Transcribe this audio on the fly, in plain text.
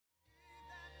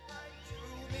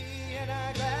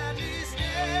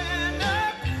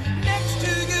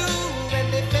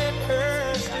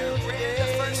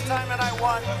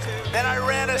Then I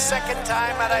ran a second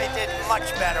time and I did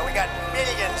much better. We got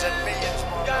millions and millions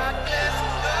more.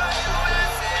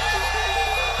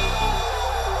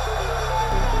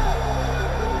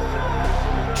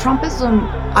 Trumpism,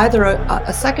 either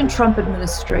a second Trump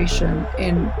administration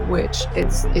in which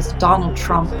it's Donald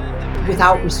Trump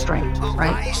without restraint,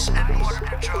 right?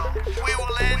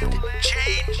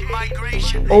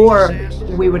 Or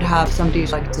we would have somebody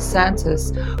like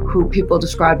DeSantis, who people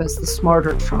describe as the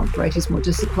smarter Trump, right? He's more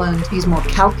disciplined, he's more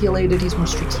calculated, he's more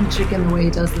strategic in the way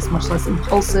he does this, much less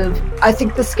impulsive. I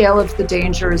think the scale of the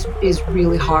danger is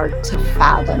really hard to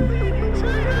fathom.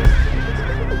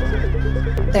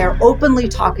 They're openly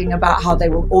talking about how they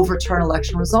will overturn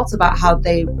election results, about how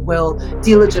they will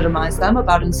delegitimize them,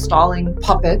 about installing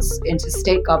puppets into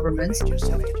state governments.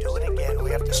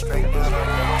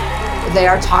 They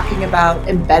are talking about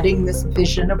embedding this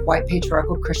vision of white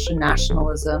patriarchal Christian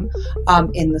nationalism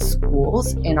in the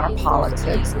schools, in our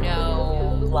politics.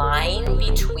 No line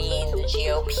between the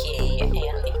GOP and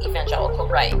the evangelical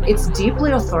right. It's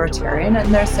deeply authoritarian,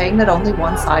 and they're saying that only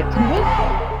one side can win.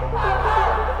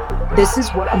 This is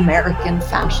what American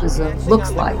fascism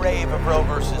looks like. Rave of Roe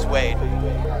versus Wade.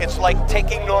 It's like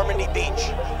taking Normandy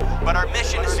Beach, but our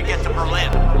mission is to get to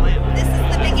Berlin. This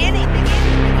is the beginning.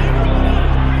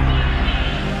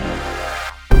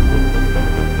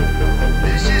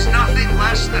 This is nothing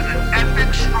less than an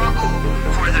epic struggle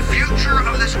for the future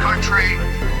of this country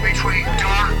between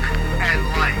dark and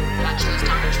light.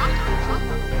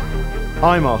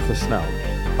 I'm Arthur Snell.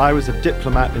 I was a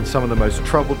diplomat in some of the most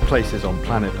troubled places on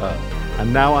planet Earth,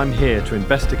 and now I'm here to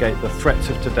investigate the threats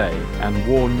of today and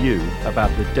warn you about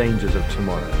the dangers of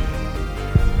tomorrow.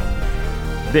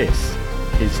 This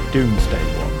is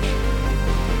Doomsday Watch.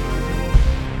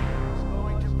 It's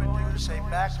going to produce a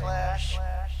backlash,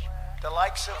 the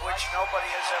likes of which nobody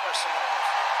has ever seen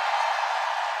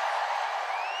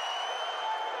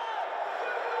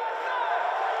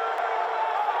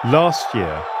before. Last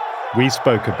year, we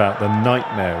spoke about the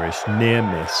nightmarish near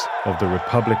miss of the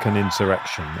Republican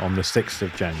insurrection on the 6th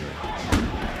of January.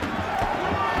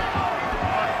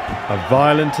 A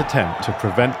violent attempt to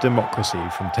prevent democracy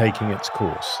from taking its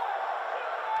course.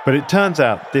 But it turns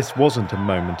out this wasn't a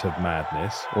moment of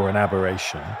madness or an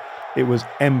aberration. It was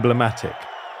emblematic.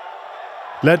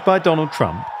 Led by Donald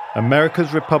Trump,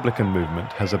 America's Republican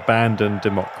movement has abandoned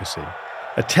democracy.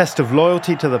 A test of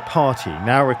loyalty to the party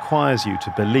now requires you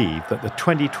to believe that the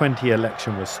 2020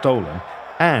 election was stolen,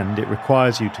 and it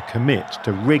requires you to commit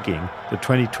to rigging the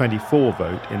 2024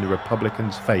 vote in the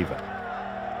Republicans' favour.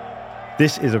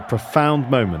 This is a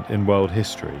profound moment in world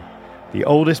history. The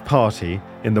oldest party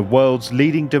in the world's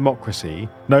leading democracy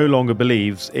no longer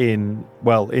believes in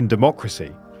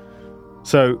democracy.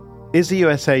 So, is the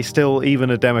USA still even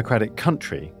a democratic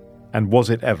country? And was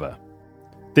it ever?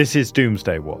 This is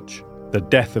Doomsday Watch. The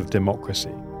death of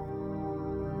democracy.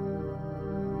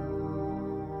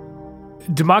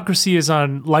 Democracy is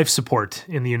on life support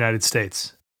in the United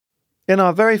States. In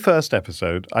our very first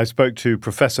episode, I spoke to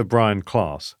Professor Brian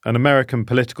Klaas, an American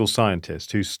political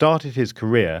scientist who started his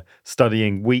career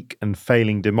studying weak and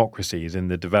failing democracies in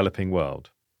the developing world.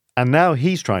 And now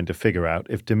he's trying to figure out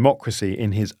if democracy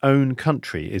in his own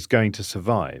country is going to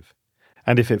survive.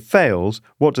 And if it fails,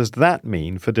 what does that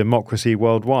mean for democracy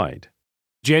worldwide?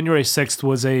 January 6th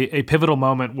was a pivotal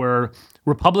moment where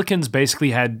Republicans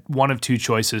basically had one of two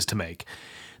choices to make.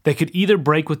 They could either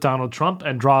break with Donald Trump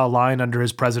and draw a line under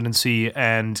his presidency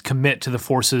and commit to the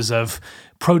forces of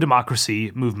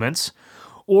pro-democracy movements,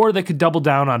 or they could double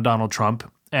down on Donald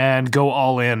Trump and go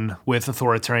all in with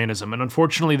authoritarianism. And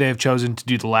unfortunately, they have chosen to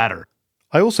do the latter.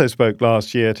 I also spoke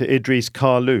last year to Idris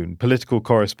Karloon, political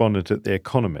correspondent at The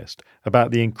Economist,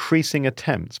 about the increasing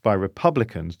attempts by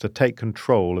Republicans to take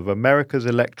control of America's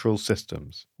electoral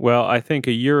systems. Well, I think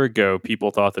a year ago,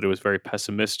 people thought that it was very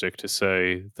pessimistic to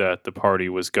say that the party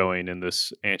was going in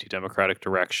this anti-democratic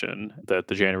direction, that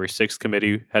the January 6th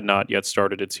committee had not yet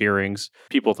started its hearings.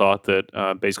 People thought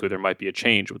that basically there might be a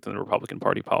change within the Republican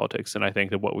Party politics. And I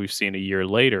think that what we've seen a year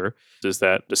later is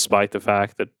that despite the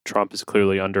fact that Trump is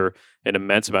clearly under an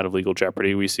immense amount of legal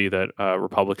jeopardy, we see that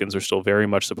Republicans are still very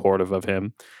much supportive of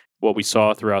him. What we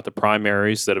saw throughout the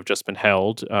primaries that have just been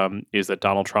held is that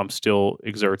Donald Trump still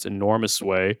exerts enormous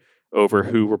sway over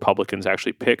who Republicans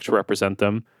actually pick to represent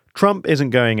them. Trump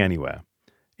isn't going anywhere.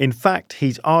 In fact,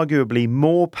 he's arguably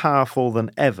more powerful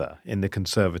than ever in the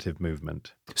conservative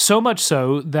movement. So much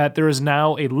so that there is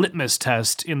now a litmus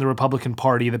test in the Republican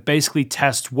Party that basically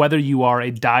tests whether you are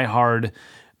a diehard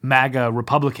MAGA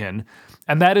Republican,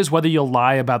 and that is whether you'll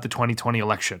lie about the 2020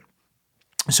 election.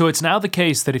 So it's now the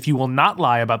case that if you will not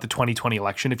lie about the 2020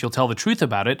 election, if you'll tell the truth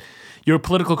about it, your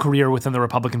political career within the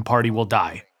Republican Party will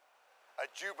die. A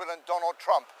jubilant Donald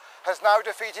Trump has now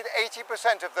defeated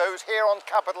 80% of those here on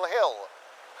Capitol Hill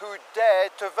who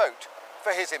dared to vote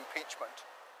for his impeachment.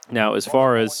 Now, as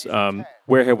far as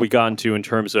where have we gotten to in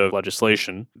terms of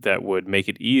legislation that would make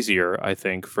it easier, I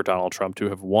think, for Donald Trump to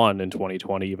have won in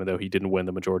 2020, even though he didn't win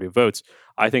the majority of votes,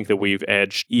 I think that we've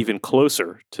edged even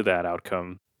closer to that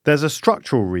outcome. There's a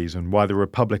structural reason why the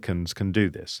Republicans can do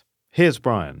this. Here's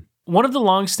Brian. One of the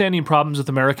long-standing problems with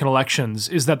American elections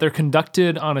is that they're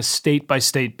conducted on a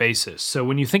state-by-state basis. So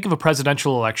when you think of a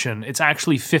presidential election, it's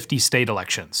actually 50 state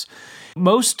elections.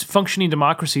 Most functioning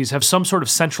democracies have some sort of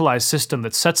centralized system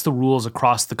that sets the rules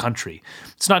across the country.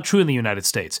 It's not true in the United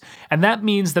States. And that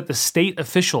means that the state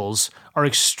officials are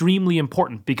extremely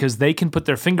important because they can put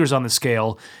their fingers on the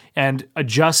scale and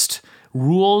adjust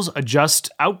rules, adjust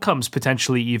outcomes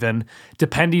potentially even,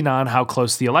 depending on how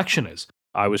close the election is.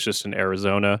 I was just in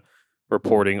Arizona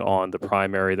reporting on the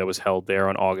primary that was held there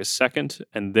on August 2nd.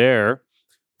 And there,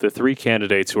 the three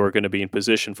candidates who are going to be in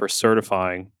position for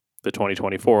certifying the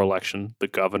 2024 election, the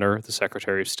governor, the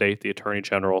secretary of state, the attorney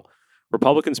general,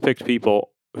 Republicans picked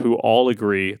people who all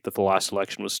agree that the last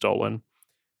election was stolen.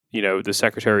 You know, the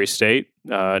secretary of state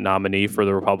nominee for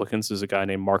the Republicans is a guy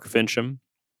named Mark Fincham,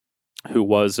 who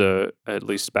was, at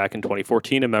least back in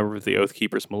 2014, a member of the Oath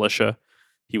Keepers militia.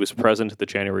 He was present at the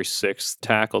January 6th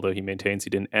attack, although he maintains he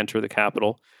didn't enter the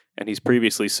Capitol. And he's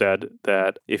previously said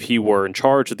that if he were in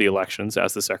charge of the elections,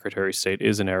 as the Secretary of State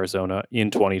is in Arizona in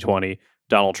 2020,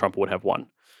 Donald Trump would have won.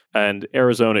 And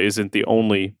Arizona isn't the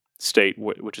only state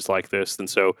which is like this. And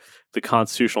so the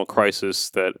constitutional crisis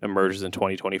that emerges in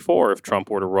 2024, if Trump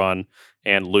were to run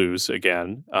and lose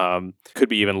again, could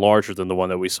be even larger than the one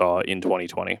that we saw in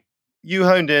 2020. You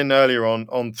honed in earlier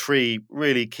on three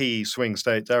really key swing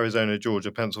states, Arizona,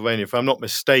 Georgia, Pennsylvania. If I'm not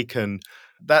mistaken,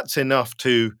 that's enough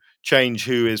to change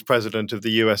who is president of the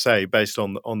USA based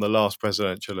on the last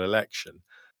presidential election.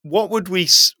 What would we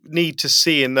need to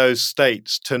see in those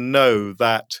states to know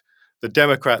that the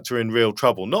Democrats are in real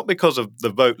trouble? Not because of the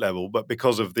vote level, but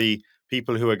because of the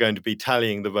people who are going to be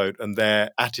tallying the vote and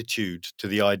their attitude to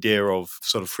the idea of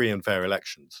sort of free and fair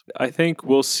elections. I think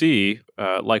we'll see,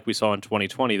 like we saw in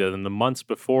 2020, that in the months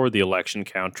before the election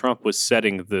count, Trump was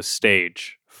setting the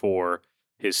stage for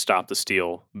his Stop the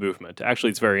Steal movement. Actually,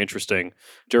 it's very interesting.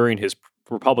 During his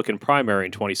Republican primary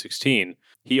in 2016,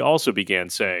 he also began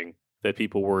saying that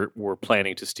people were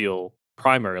planning to steal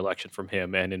primary election from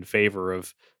him and in favor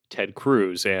of Ted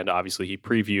Cruz. And obviously, he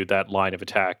previewed that line of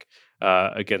attack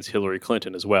against Hillary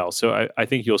Clinton as well. So I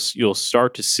think you'll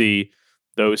start to see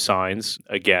those signs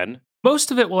again.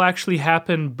 Most of it will actually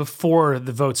happen before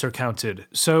the votes are counted.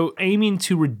 So aiming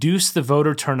to reduce the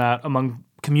voter turnout among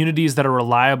communities that are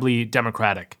reliably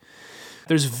Democratic.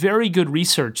 There's very good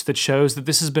research that shows that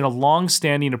this has been a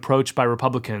long-standing approach by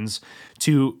Republicans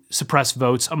to suppress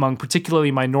votes among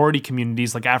particularly minority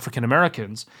communities like African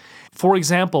Americans. For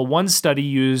example, one study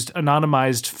used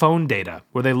anonymized phone data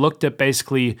where they looked at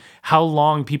basically how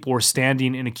long people were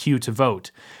standing in a queue to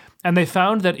vote. And they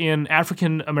found that in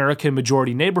African American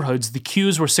majority neighborhoods, the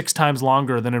queues were 6 times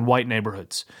longer than in white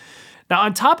neighborhoods. Now,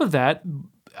 on top of that,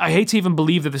 I hate to even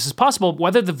believe that this is possible,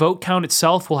 whether the vote count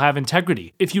itself will have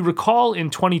integrity. If you recall, in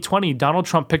 2020, Donald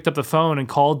Trump picked up the phone and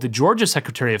called the Georgia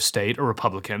Secretary of State, a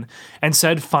Republican, and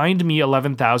said, find me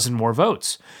 11,000 more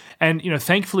votes. And,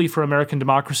 thankfully for American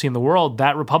democracy in the world,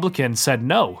 that Republican said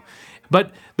no.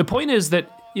 But the point is that,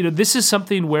 this is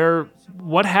something where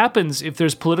what happens if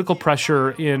there's political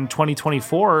pressure in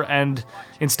 2024 and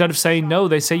instead of saying no,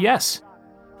 they say yes?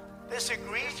 This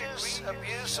egregious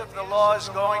abuse of the law is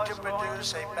going to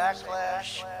produce a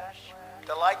backlash,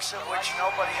 the likes of which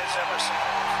nobody has ever seen.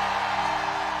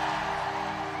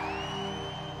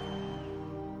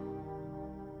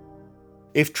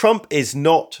 If Trump is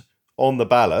not on the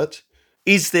ballot,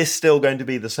 is this still going to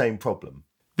be the same problem?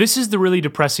 This is the really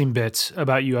depressing bit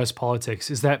about U.S.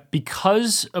 politics, is that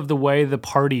because of the way the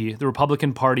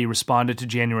Republican Party responded to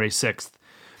January 6th,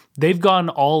 they've gone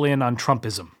all in on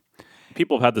Trumpism.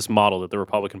 People have had this model that the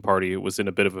Republican Party was in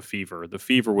a bit of a fever. The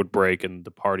fever would break and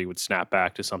the party would snap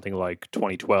back to something like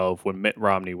 2012 when Mitt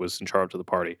Romney was in charge of the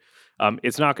party.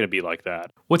 It's not going to be like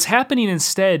that. What's happening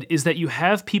instead is that you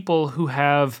have people who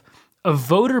have a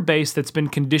voter base that's been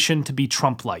conditioned to be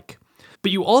Trump-like.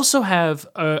 But you also have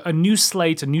a new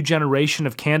slate, a new generation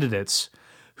of candidates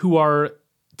who are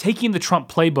taking the Trump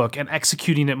playbook and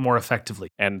executing it more effectively.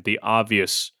 And the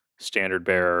obvious standard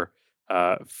bearer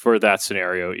for that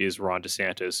scenario is Ron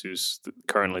DeSantis, who's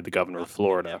currently the governor of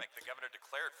Florida. The governor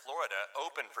declared Florida Florida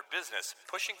open for business,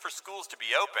 pushing for schools to be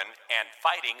open, and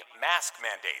fighting mask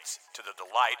mandates to the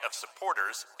delight of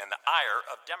supporters and the ire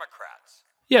of Democrats.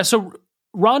 Yeah, so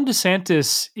Ron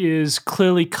DeSantis is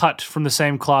clearly cut from the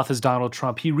same cloth as Donald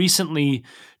Trump. He recently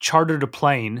chartered a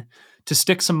plane to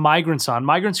stick some migrants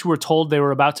who were told they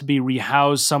were about to be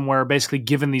rehoused somewhere, basically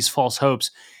given these false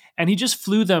hopes. And he just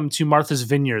flew them to Martha's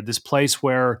Vineyard, this place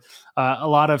where a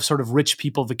lot of sort of rich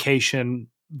people vacation,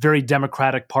 very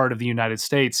democratic part of the United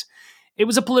States. It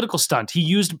was a political stunt. He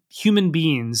used human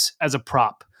beings as a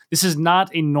prop. This is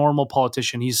not a normal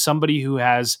politician. He's somebody who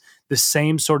has the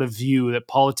same sort of view that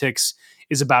politics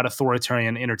is about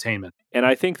authoritarian entertainment. And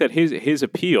I think that his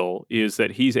appeal is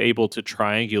that he's able to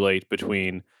triangulate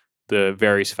between the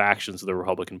various factions of the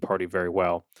Republican Party very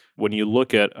well. When you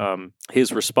look at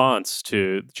his response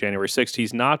to January 6th,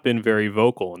 he's not been very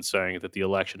vocal in saying that the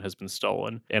election has been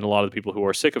stolen. And a lot of the people who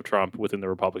are sick of Trump within the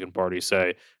Republican Party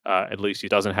say at least he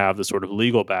doesn't have the sort of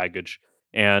legal baggage.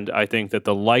 And I think that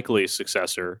the likely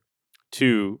successor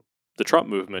to the Trump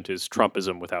movement is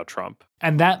Trumpism without Trump.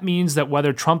 And that means that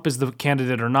whether Trump is the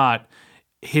candidate or not,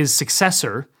 his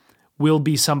successor will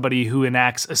be somebody who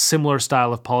enacts a similar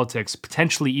style of politics,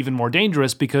 potentially even more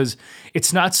dangerous because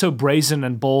it's not so brazen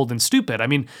and bold and stupid. I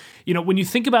mean, you know, when you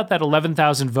think about that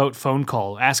 11,000 vote phone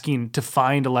call asking to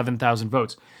find 11,000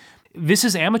 votes, this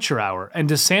is amateur hour, and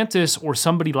DeSantis or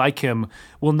somebody like him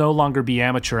will no longer be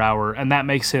amateur hour, and that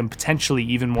makes him potentially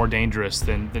even more dangerous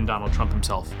than Donald Trump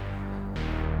himself.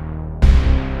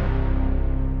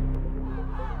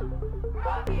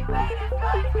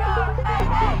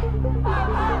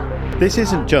 This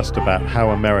isn't just about how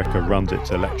America runs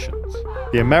its elections.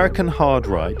 The American hard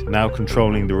right, now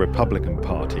controlling the Republican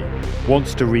Party,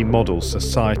 wants to remodel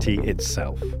society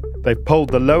itself. They've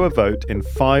polled the lower vote in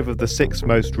 5 of the 6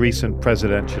 most recent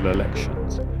presidential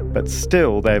elections, but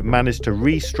still they've managed to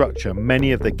restructure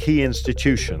many of the key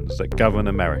institutions that govern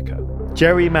America.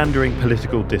 Gerrymandering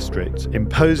political districts,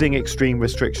 imposing extreme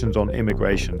restrictions on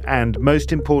immigration, and,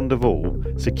 most important of all,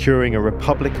 securing a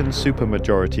Republican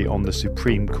supermajority on the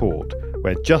Supreme Court,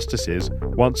 where justices,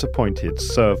 once appointed,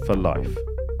 serve for life.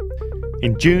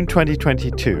 In June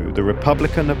 2022, the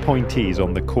Republican appointees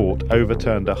on the court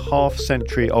overturned a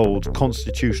half-century-old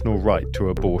constitutional right to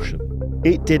abortion.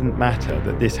 It didn't matter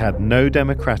that this had no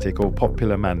democratic or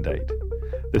popular mandate.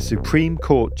 The Supreme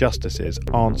Court justices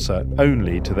answer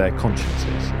only to their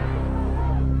consciences.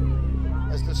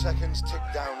 As the seconds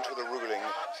ticked down to the ruling,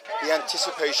 the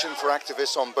anticipation for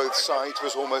activists on both sides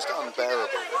was almost unbearable.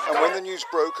 And when the news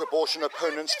broke, abortion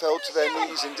opponents fell to their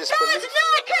knees in disbelief.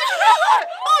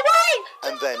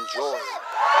 And then joy.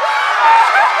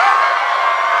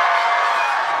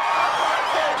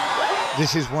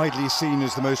 This is widely seen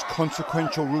as the most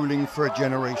consequential ruling for a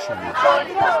generation.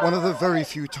 One of the very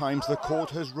few times the court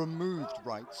has removed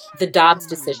rights. The Dobbs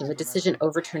decision, the decision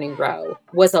overturning Roe,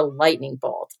 was a lightning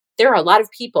bolt. There are a lot of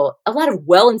people, a lot of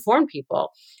well-informed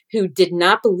people, who did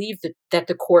not believe that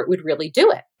the court would really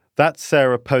do it. That's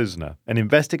Sarah Posner, an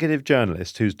investigative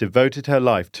journalist who's devoted her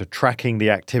life to tracking the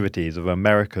activities of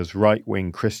America's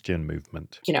right-wing Christian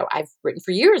movement. You know, I've written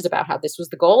for years about how this was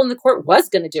the goal and the court was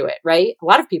going to do it, right? A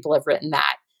lot of people have written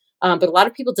that, but a lot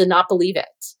of people did not believe it.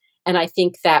 And I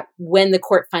think that when the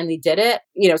court finally did it,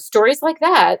 you know, stories like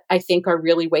that, I think are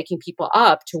really waking people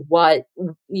up to what,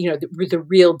 you know, the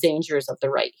real dangers of the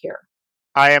right here.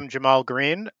 I am Jamal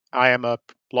Green. I am a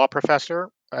law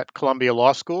professor at Columbia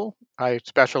Law School. I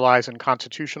specialize in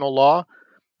constitutional law.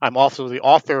 I'm also the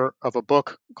author of a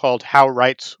book called How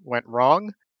Rights Went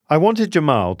Wrong. I wanted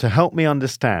Jamal to help me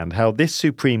understand how this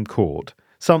Supreme Court,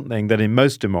 something that in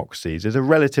most democracies is a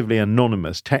relatively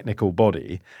anonymous technical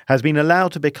body, has been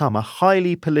allowed to become a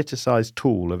highly politicized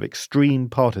tool of extreme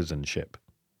partisanship.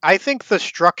 I think the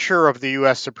structure of the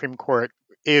U.S. Supreme Court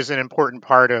is an important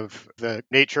part of the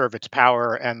nature of its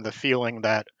power and the feeling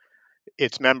that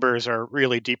its members are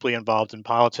really deeply involved in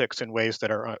politics in ways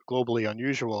that are globally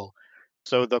unusual.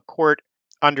 So the court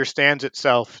understands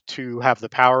itself to have the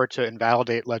power to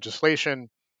invalidate legislation,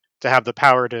 to have the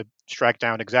power to strike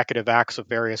down executive acts of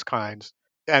various kinds.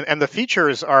 And the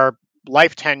features are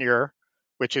life tenure,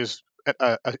 which is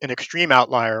an extreme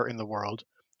outlier in the world,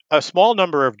 a small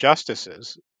number of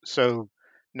justices. So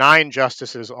 9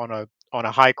 justices on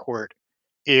a high court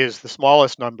is the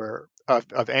smallest number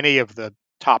of any of the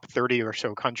top 30 or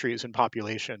so countries in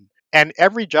population. And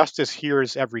every justice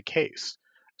hears every case.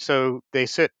 So they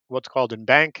sit what's called en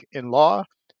banc in law.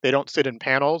 They don't sit in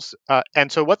panels.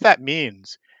 And so what that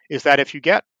means is that if you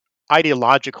get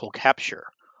ideological capture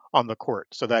on the court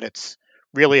so that it's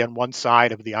really on one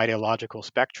side of the ideological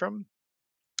spectrum,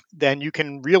 then you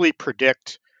can really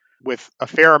predict with a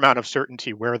fair amount of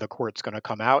certainty where the court's going to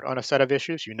come out on a set of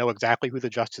issues. You know exactly who the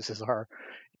justices are.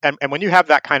 And when you have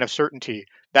that kind of certainty,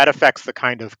 that affects the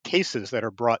kind of cases that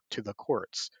are brought to the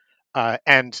courts.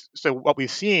 And so what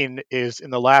we've seen is in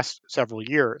the last several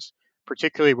years,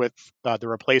 particularly with the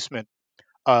replacement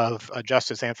of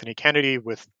Justice Anthony Kennedy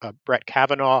with Brett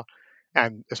Kavanaugh,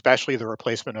 and especially the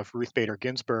replacement of Ruth Bader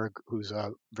Ginsburg, who's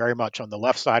very much on the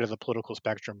left side of the political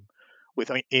spectrum, with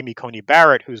Amy Coney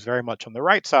Barrett, who's very much on the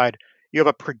right side, you have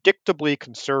a predictably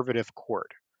conservative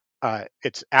court.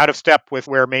 It's out of step with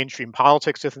where mainstream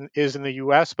politics is in the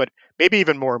US, but maybe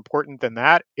even more important than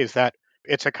that is that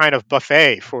it's a kind of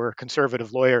buffet for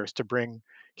conservative lawyers to bring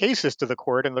cases to the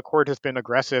court, and the court has been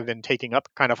aggressive in taking up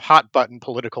kind of hot button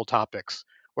political topics,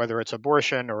 whether it's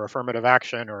abortion or affirmative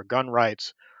action or gun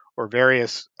rights or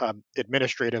various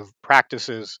administrative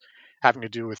practices having to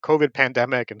do with COVID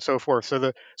pandemic and so forth. So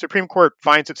the Supreme Court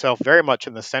finds itself very much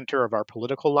in the center of our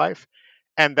political life.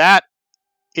 And that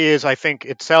is, I think,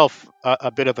 itself a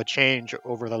bit of a change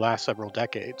over the last several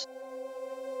decades.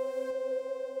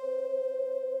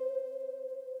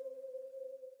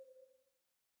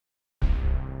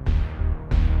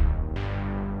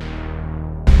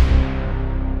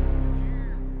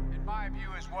 In my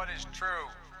view, is what is true.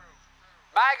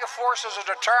 MAGA forces are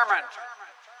determined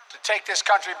to take this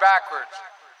country backwards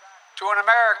to an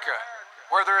America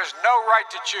where there is no right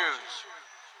to choose,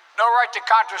 no right to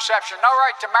contraception, no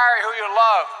right to marry who you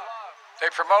love.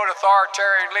 They promote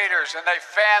authoritarian leaders and they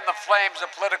fan the flames of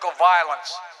political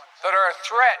violence that are a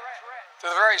threat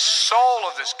to the very soul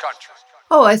of this country.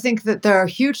 Oh, I think that there are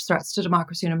huge threats to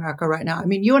democracy in America right now. I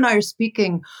mean, you and I are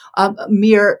speaking a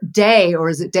mere day, or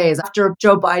is it days, after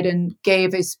Joe Biden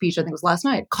gave a speech, I think it was last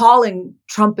night, calling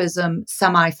Trumpism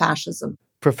semi-fascism.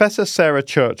 Professor Sarah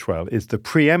Churchwell is the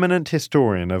preeminent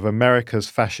historian of America's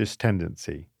fascist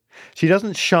tendency. She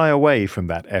doesn't shy away from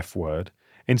that F word.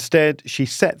 Instead, she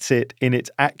sets it in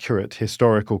its accurate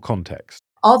historical context.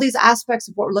 All these aspects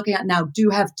of what we're looking at now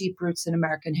do have deep roots in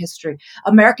American history.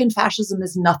 American fascism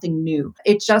is nothing new.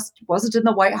 It just wasn't in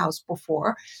the White House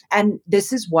before. And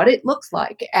this is what it looks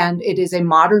like. And it is a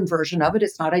modern version of it.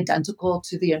 It's not identical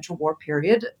to the interwar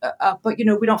period. But, you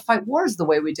know, we don't fight wars the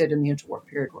way we did in the interwar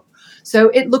period. So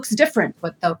it looks different,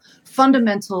 but the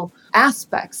fundamental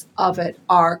aspects of it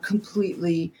are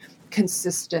completely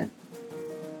consistent.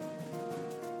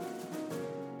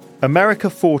 America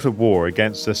fought a war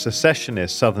against the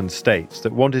secessionist southern states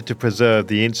that wanted to preserve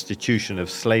the institution of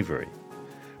slavery.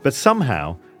 But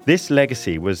somehow, this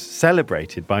legacy was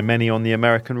celebrated by many on the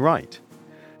American right.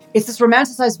 It's this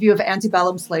romanticized view of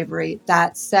antebellum slavery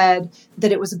that said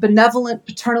that it was a benevolent,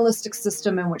 paternalistic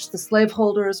system in which the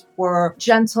slaveholders were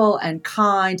gentle and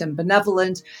kind and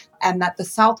benevolent, and that the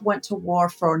South went to war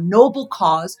for a noble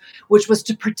cause, which was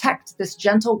to protect this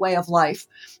gentle way of life.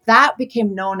 That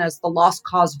became known as the lost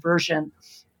cause version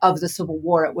of the Civil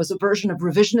War. It was a version of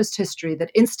revisionist history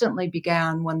that instantly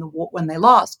began when they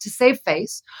lost, to save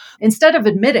face, instead of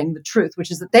admitting the truth, which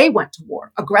is that they went to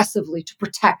war aggressively to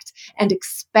protect and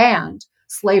expand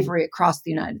slavery across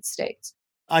the United States.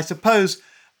 I suppose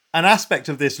an aspect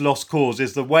of this lost cause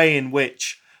is the way in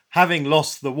which, having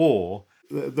lost the war,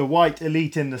 the white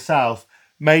elite in the South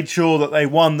made sure that they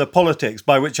won the politics,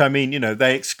 by which I mean, you know,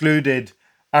 they excluded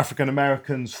African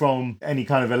Americans from any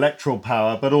kind of electoral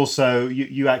power, but also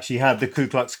you actually had the Ku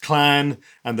Klux Klan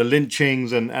and the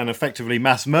lynchings and effectively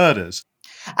mass murders.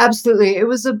 Absolutely. It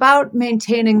was about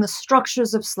maintaining the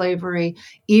structures of slavery,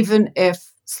 even if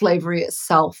slavery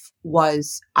itself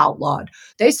was outlawed.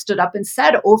 They stood up and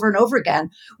said over and over again,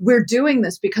 we're doing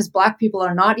this because Black people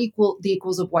are not the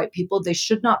equals of white people. They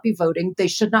should not be voting. They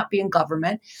should not be in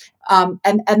government. And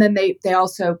then they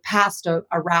also passed a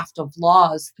raft of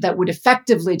laws that would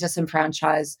effectively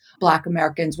disenfranchise Black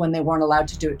Americans when they weren't allowed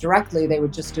to do it directly. They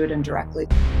would just do it indirectly.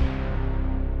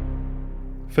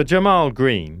 For Jamal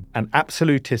Green, an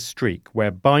absolutist streak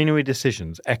where binary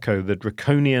decisions echo the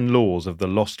draconian laws of the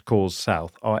Lost Cause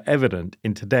South are evident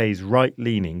in today's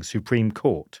right-leaning Supreme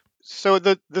Court. So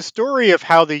the story of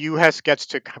how the U.S. gets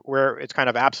to where its kind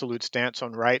of absolute stance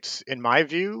on rights, in my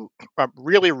view,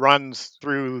 really runs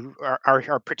through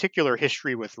our particular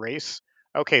history with race.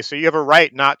 Okay, so you have a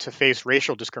right not to face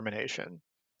racial discrimination.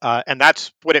 And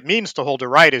that's what it means to hold a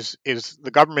right is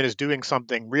the government is doing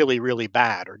something really, really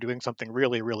bad or doing something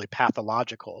really, really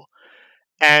pathological.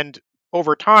 And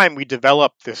over time, we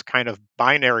developed this kind of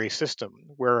binary system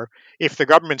where if the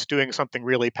government's doing something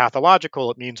really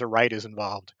pathological, it means a right is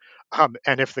involved.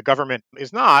 And if the government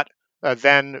is not,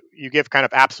 then you give kind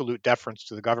of absolute deference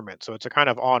to the government. So it's a kind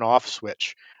of on-off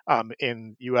switch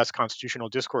in U.S. constitutional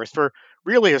discourse for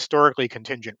really historically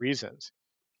contingent reasons.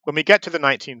 When we get to the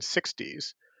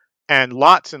 1960s, And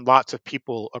lots of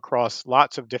people across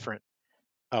lots of different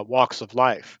walks of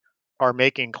life are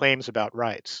making claims about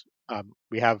rights.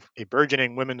 We have a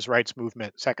burgeoning women's rights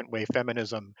movement, second wave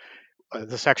feminism,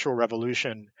 the sexual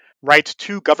revolution, rights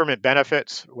to government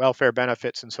benefits, welfare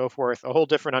benefits, and so forth, a whole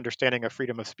different understanding of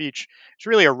freedom of speech. It's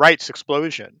really a rights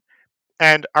explosion.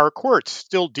 And our courts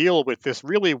still deal with this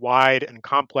really wide and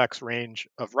complex range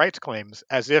of rights claims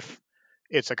as if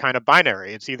it's a kind of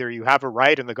binary. It's either you have a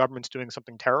right and the government's doing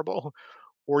something terrible,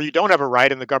 or you don't have a right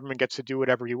and the government gets to do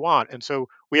whatever you want. And so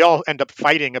we all end up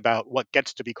fighting about what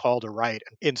gets to be called a right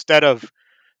instead of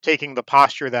taking the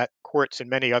posture that courts in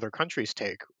many other countries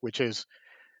take, which is,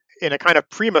 in a kind of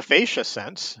prima facie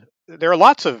sense, there are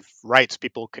lots of rights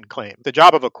people can claim. The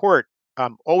job of a court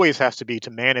always has to be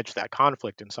to manage that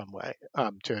conflict in some way,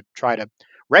 to try to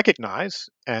recognize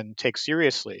and take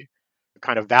seriously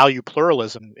kind of value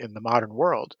pluralism in the modern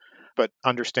world, but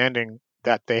understanding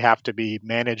that they have to be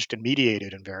managed and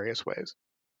mediated in various ways.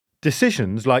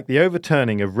 Decisions like the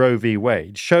overturning of Roe v.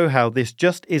 Wade show how this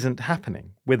just isn't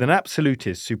happening, with an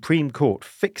absolutist Supreme Court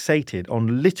fixated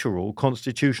on literal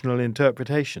constitutional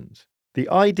interpretations. The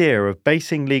idea of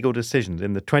basing legal decisions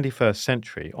in the 21st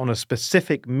century on a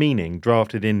specific meaning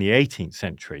drafted in the 18th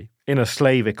century, in a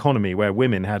slave economy where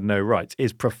women had no rights,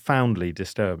 is profoundly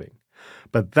disturbing.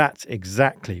 But that's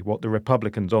exactly what the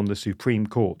Republicans on the Supreme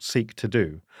Court seek to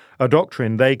do, a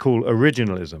doctrine they call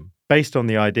originalism, based on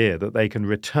the idea that they can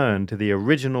return to the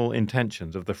original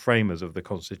intentions of the framers of the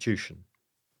Constitution.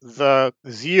 The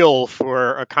zeal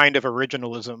for a kind of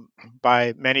originalism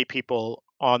by many people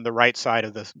on the right side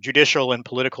of the judicial and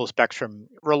political spectrum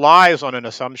relies on an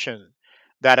assumption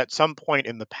that at some point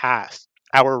in the past,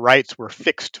 our rights were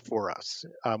fixed for us.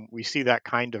 We see that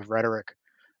kind of rhetoric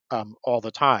all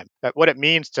the time. That what it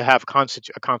means to have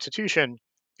a constitution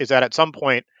is that at some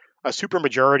point, a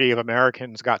supermajority of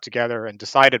Americans got together and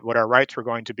decided what our rights were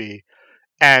going to be.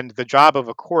 And the job of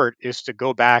a court is to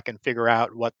go back and figure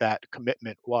out what that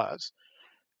commitment was.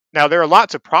 Now, there are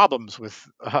lots of problems with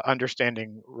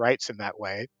understanding rights in that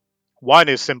way. One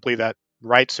is simply that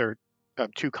rights are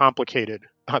too complicated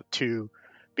to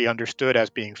be understood as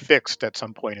being fixed at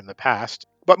some point in the past.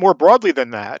 But more broadly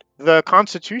than that, the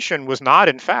Constitution was not,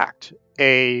 in fact,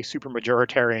 a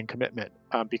supermajoritarian commitment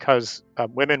because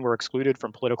women were excluded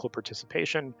from political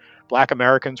participation. Black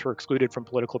Americans were excluded from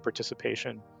political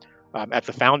participation. At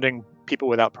the founding, people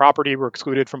without property were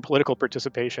excluded from political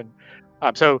participation.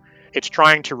 So it's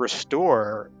trying to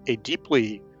restore a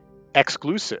deeply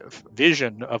exclusive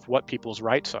vision of what people's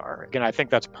rights are. Again, I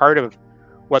think that's part of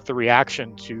what the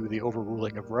reaction to the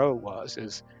overruling of Roe was,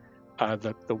 is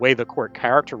the way the court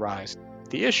characterized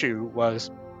the issue was,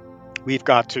 we've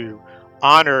got to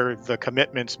honor the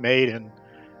commitments made in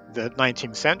the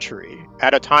 19th century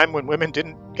at a time when women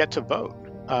didn't get to vote.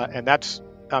 And that's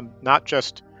not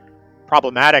just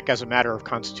problematic as a matter of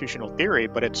constitutional theory,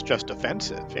 but it's just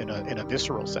offensive in a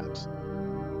visceral sense.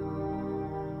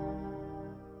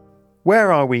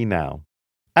 Where are we now?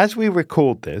 As we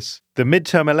record this, the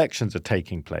midterm elections are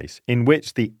taking place, in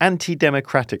which the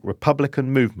anti-democratic Republican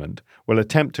movement will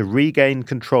attempt to regain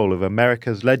control of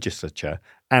America's legislature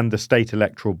and the state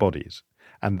electoral bodies,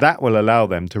 and that will allow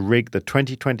them to rig the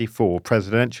 2024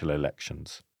 presidential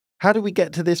elections. How did we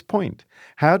get to this point?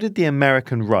 How did the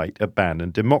American right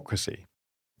abandon democracy?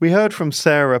 We heard from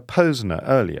Sarah Posner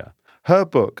earlier. Her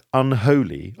book,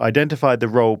 Unholy, identified the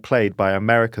role played by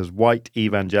America's white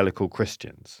evangelical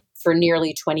Christians. For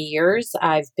nearly 20 years,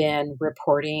 I've been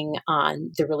reporting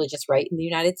on the religious right in the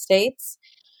United States.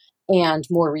 And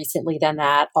more recently than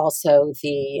that, also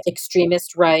the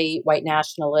extremist right, white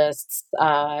nationalists,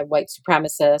 white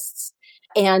supremacists.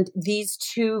 And these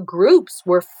two groups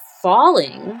were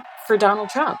falling for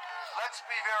Donald Trump. Let's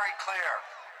be very clear.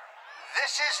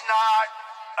 This is not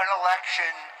an election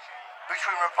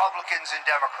between Republicans and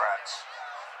Democrats.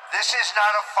 This is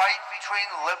not a fight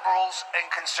between liberals and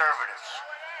conservatives.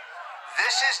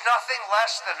 This is nothing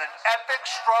less than an epic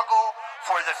struggle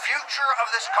for the future of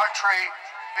this country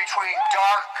between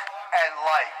dark and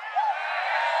light,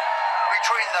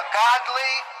 between the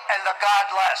godly and the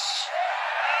godless,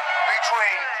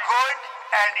 between good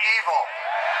and evil.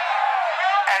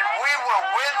 And we will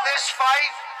win this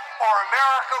fight, or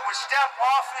America would step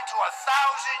off into 1,000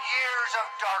 years of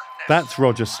darkness. That's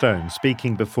Roger Stone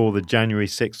speaking before the January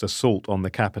 6th assault on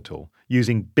the Capitol,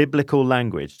 using biblical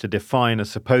language to define a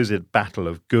supposed battle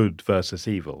of good versus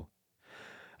evil.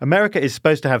 America is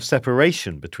supposed to have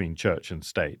separation between church and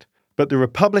state, but the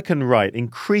Republican right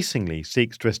increasingly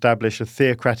seeks to establish a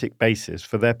theocratic basis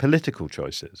for their political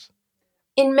choices.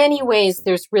 In many ways,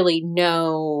 there's really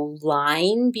no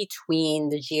line between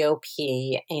the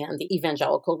GOP and the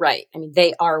evangelical right. I mean,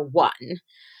 they are one.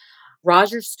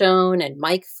 Roger Stone and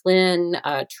Mike Flynn,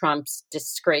 Trump's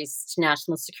disgraced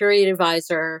national security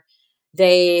advisor,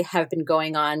 they have been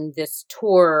going on this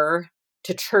tour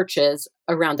to churches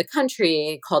around the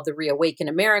country called the Reawaken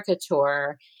America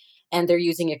Tour. And they're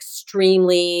using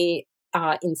extremely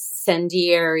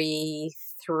incendiary,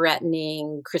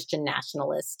 threatening Christian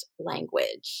nationalist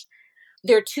language.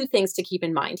 There are two things to keep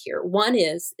in mind here. One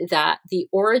is that the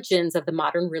origins of the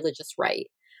modern religious right,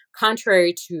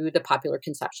 contrary to the popular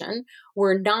conception,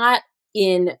 were not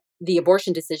in the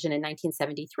abortion decision in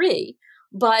 1973,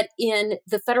 but in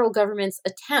the federal government's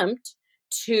attempt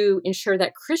to ensure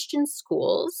that Christian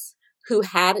schools who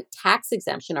had tax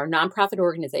exemption, or nonprofit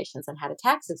organizations that had a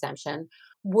tax exemption,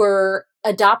 were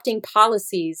adopting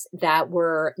policies that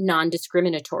were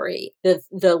non-discriminatory.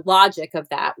 The logic of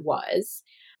that was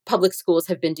public schools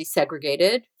have been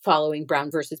desegregated following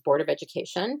Brown versus Board of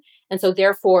Education. And so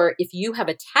therefore, if you have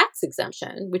a tax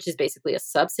exemption, which is basically a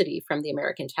subsidy from the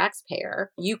American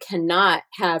taxpayer, you cannot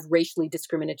have racially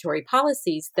discriminatory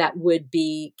policies that would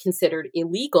be considered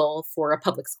illegal for a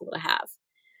public school to have.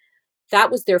 That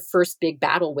was their first big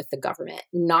battle with the government,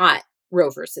 not Roe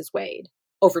versus Wade.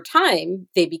 Over time,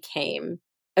 they became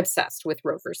obsessed with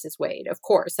Roe versus Wade, of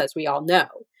course, as we all know.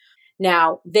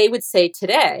 Now, they would say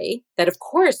today that, of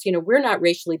course, we're not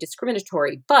racially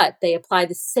discriminatory, but they apply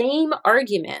the same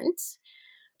argument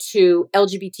to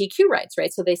LGBTQ rights,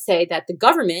 right? So they say that the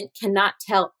government cannot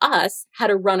tell us how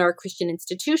to run our Christian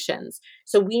institutions.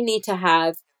 So we need to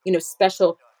have,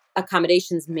 special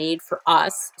accommodations made for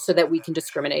us so that we can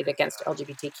discriminate against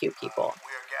LGBTQ people.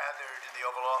 We are gathered in the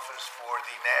Oval Office for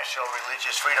the National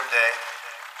Religious Freedom Day,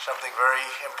 something very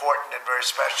important and very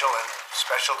special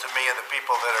to me and the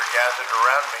people that are gathered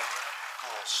around me.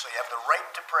 So you have the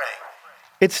right to pray.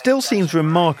 It still seems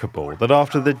remarkable that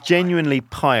after the genuinely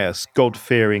pious,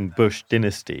 God-fearing Bush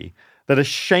dynasty, that a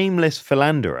shameless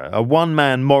philanderer, a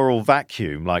one-man moral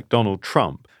vacuum like Donald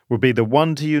Trump, would be the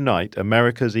one to unite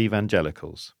America's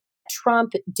evangelicals.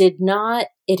 Trump did not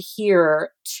adhere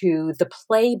to the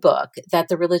playbook that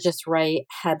the religious right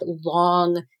had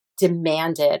long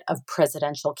demanded of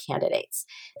presidential candidates,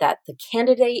 that the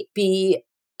candidate be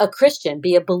a Christian,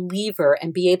 be a believer,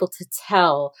 and be able to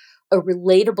tell a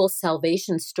relatable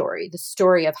salvation story, the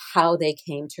story of how they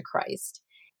came to Christ.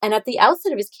 And at the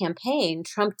outset of his campaign,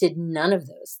 Trump did none of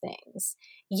those things.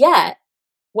 Yet,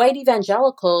 white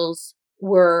evangelicals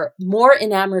were more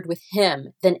enamored with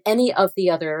him than any of the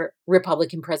other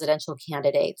Republican presidential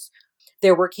candidates.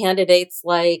 There were candidates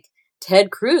like Ted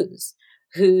Cruz,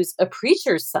 who's a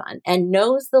preacher's son and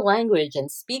knows the language and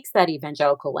speaks that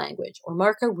evangelical language, or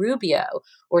Marco Rubio,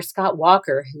 or Scott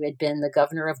Walker, who had been the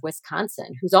governor of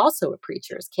Wisconsin, who's also a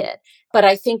preacher's kid. But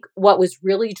I think what was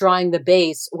really drawing the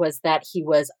base was that he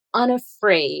was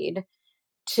unafraid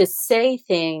to say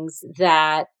things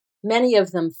that many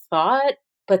of them thought,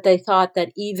 but they thought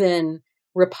that even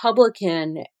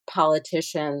Republican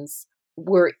politicians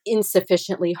were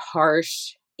insufficiently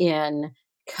harsh in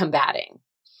combating.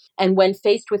 And when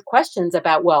faced with questions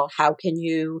about, well, how can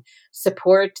you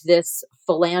support this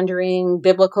philandering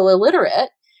biblical illiterate,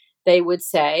 they would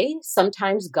say,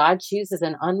 sometimes God chooses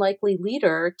an unlikely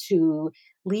leader to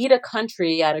lead a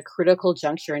country at a critical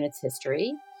juncture in its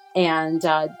history. And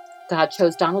God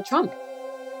chose Donald Trump.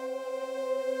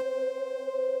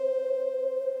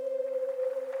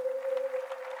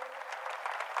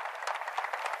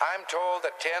 I'm told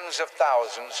that tens of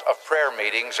thousands of prayer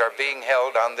meetings are being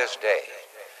held on this day.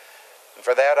 And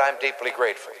for that, I'm deeply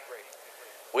grateful.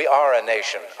 We are a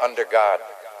nation under God,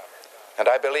 and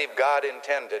I believe God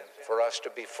intended for us to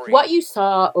be free. What you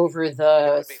saw over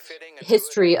the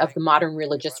history of the modern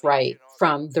religious right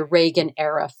from the Reagan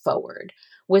era forward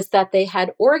was that they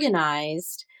had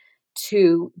organized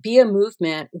to be a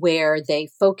movement where they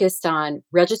focused on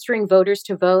registering voters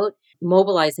to vote,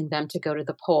 mobilizing them to go to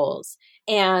the polls.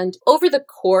 And over the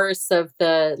course of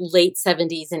the late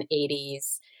 70s and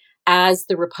 80s, as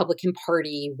the Republican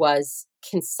Party was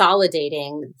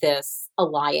consolidating this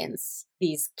alliance,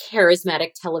 these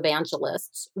charismatic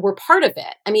televangelists were part of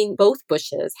it. I mean, both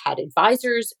Bushes had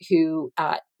advisors who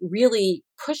really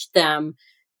pushed them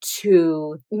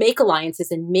to make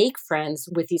alliances and make friends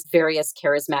with these various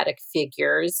charismatic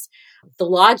figures. The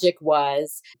logic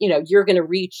was, you're going to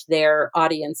reach their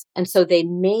audience. And so they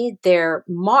made their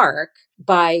mark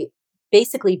by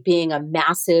basically being a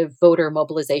massive voter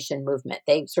mobilization movement.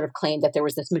 They sort of claimed that there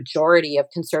was this majority of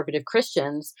conservative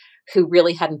Christians who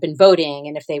really hadn't been voting.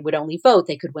 And if they would only vote,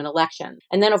 they could win elections.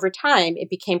 And then over time, it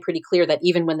became pretty clear that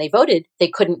even when they voted, they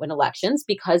couldn't win elections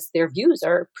because their views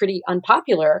are pretty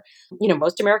unpopular.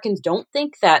 Most Americans don't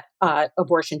think that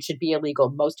abortion should be illegal.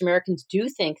 Most Americans do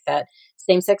think that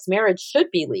same-sex marriage should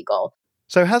be legal.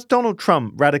 So has Donald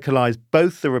Trump radicalized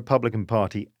both the Republican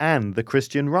Party and the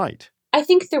Christian right? I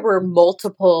think there were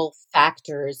multiple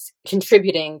factors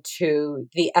contributing to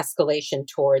the escalation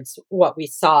towards what we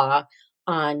saw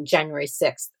on January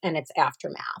 6th and its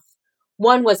aftermath.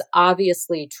 One was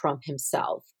obviously Trump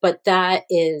himself, but that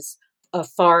is a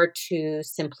far too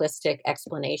simplistic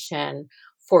explanation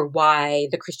for why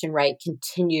the Christian right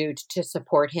continued to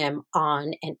support him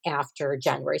on and after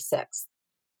January 6th.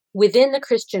 Within the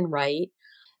Christian right,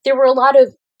 there were a lot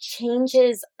of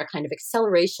changes, a kind of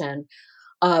acceleration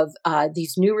of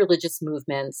these new religious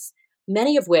movements,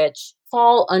 many of which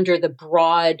fall under the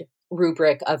broad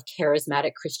rubric of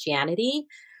charismatic Christianity,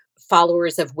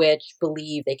 followers of which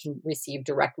believe they can receive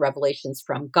direct revelations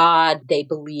from God. They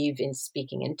believe in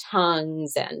speaking in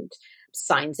tongues and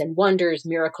signs and wonders,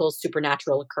 miracles,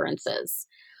 supernatural occurrences.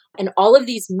 And all of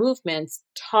these movements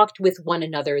talked with one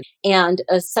another. And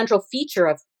a central feature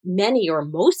of many or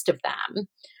most of them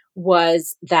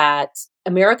was that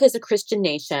America is a Christian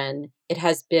nation. It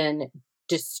has been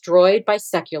destroyed by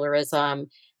secularism,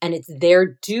 and it's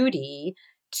their duty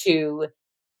to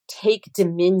take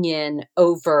dominion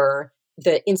over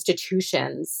the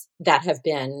institutions that have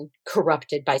been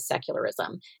corrupted by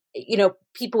secularism.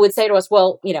 People would say to us,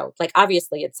 well,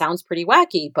 obviously it sounds pretty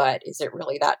wacky, but is it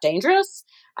really that dangerous?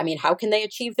 I mean, how can they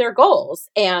achieve their goals?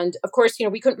 And of course,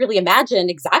 we couldn't really imagine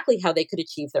exactly how they could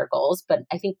achieve their goals, but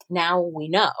I think now we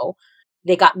know.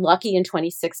 They got lucky in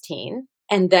 2016.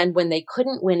 And then when they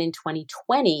couldn't win in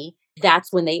 2020,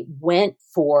 that's when they went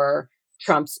for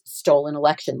Trump's stolen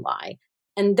election lie.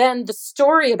 And then the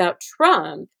story about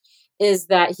Trump is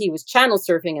that he was channel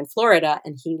surfing in Florida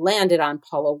and he landed on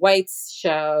Paula White's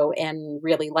show and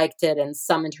really liked it and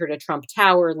summoned her to Trump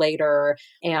Tower later.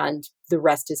 And the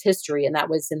rest is history. And that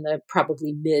was in the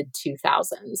probably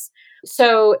mid-2000s.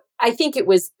 So I think it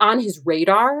was on his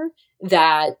radar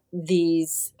that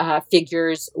these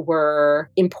figures were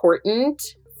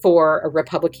important for a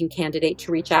Republican candidate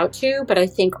to reach out to. But I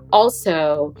think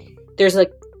also there's a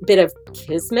bit of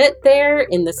kismet there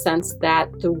in the sense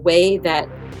that the way that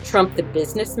Trump, the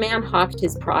businessman, hawked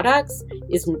his products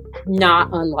is not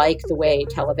unlike the way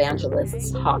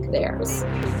televangelists hawk theirs.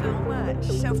 Thank you so much.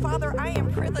 So, Father, I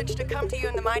am privileged to come to you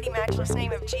in the mighty, matchless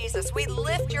name of Jesus. We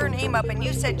lift your name up, and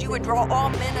you said you would draw all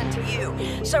men unto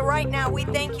you. So right now, we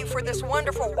thank you for this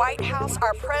wonderful White House,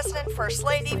 our president, First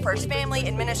Lady, First Family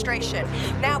Administration.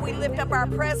 Now we lift up our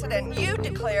president. You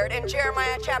declared in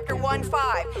Jeremiah chapter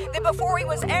 1:5 that before he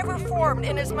was ever formed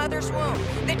in his mother's womb,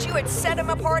 that you had set him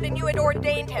apart and you had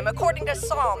ordained him. According to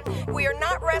Psalm, we are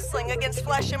not wrestling against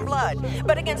flesh and blood,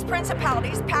 but against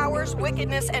principalities, powers,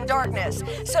 wickedness, and darkness.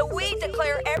 So we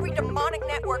declare every demonic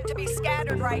network to be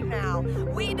scattered right now.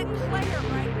 We declare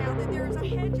right now that there is a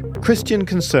hedge of... Christian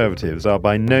conservatives are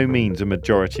by no means a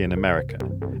majority in America,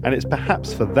 and it's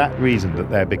perhaps for that reason that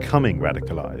they're becoming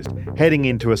radicalized, heading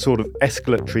into a sort of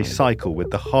escalatory cycle with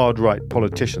the hard-right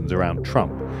politicians around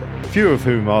Trump, few of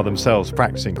whom are themselves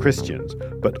practicing Christians,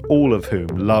 but all of whom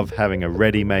love having a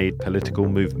ready-made political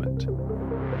movement.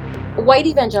 White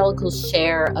evangelicals'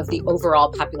 share of the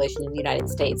overall population in the United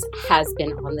States has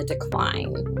been on the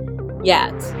decline.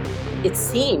 Yet, it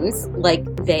seems like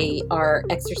they are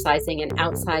exercising an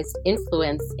outsized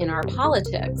influence in our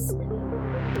politics.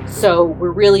 So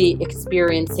we're really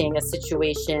experiencing a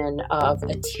situation of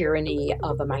a tyranny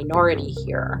of a minority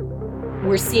here.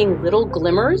 We're seeing little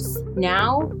glimmers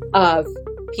now of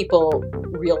people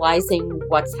realizing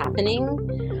what's happening.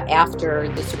 After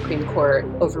the Supreme Court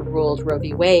overruled Roe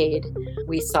v. Wade,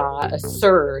 we saw a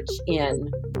surge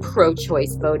in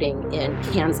pro-choice voting in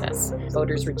Kansas.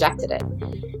 Voters rejected it.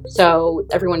 So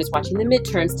everyone is watching the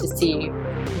midterms to see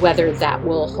whether that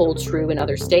will hold true in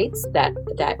other states,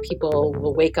 that people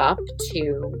will wake up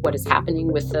to what is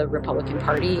happening with the Republican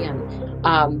Party.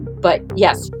 But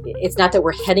yes, it's not that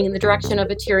we're heading in the direction of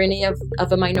a tyranny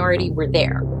of a minority. We're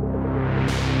there.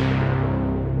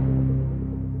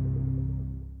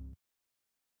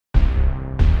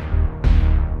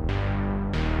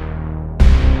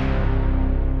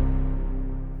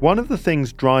 One of the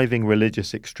things driving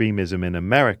religious extremism in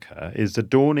America is the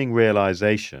dawning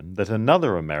realization that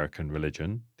another American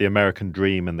religion, the American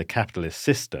dream and the capitalist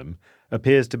system,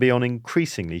 appears to be on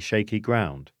increasingly shaky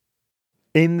ground.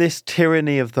 In this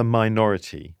tyranny of the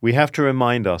minority, we have to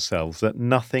remind ourselves that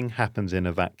nothing happens in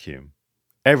a vacuum.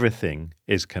 Everything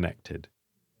is connected.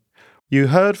 You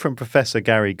heard from Professor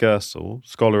Gary Gerstle,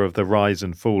 scholar of the rise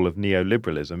and fall of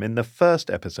neoliberalism, in the first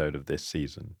episode of this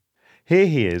season. Here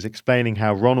he is explaining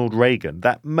how Ronald Reagan,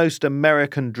 that most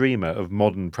American dreamer of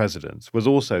modern presidents, was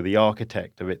also the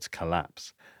architect of its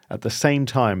collapse, at the same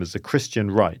time as the Christian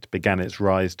right began its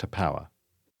rise to power.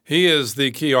 He is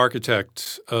the key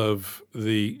architect of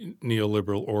the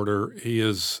neoliberal order. He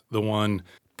is the one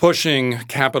pushing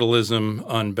capitalism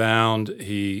unbound.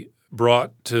 He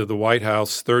brought to the White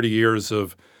House 30 years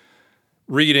of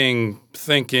reading,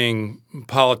 thinking,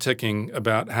 politicking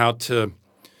about how to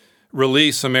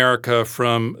release America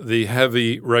from the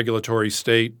heavy regulatory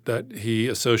state that he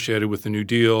associated with the New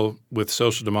Deal, with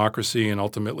social democracy, and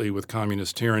ultimately with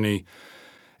communist tyranny,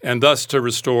 and thus to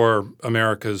restore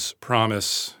America's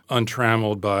promise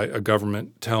untrammeled by a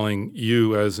government telling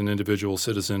you as an individual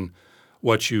citizen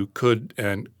what you could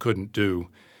and couldn't do.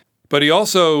 But he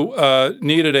also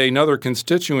needed another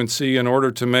constituency in order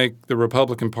to make the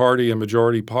Republican Party a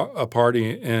majority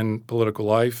party in political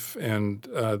life, and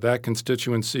that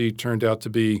constituency turned out to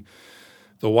be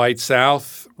the white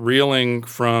South, reeling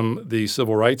from the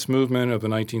civil rights movement of the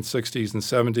 1960s and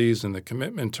 70s and the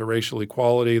commitment to racial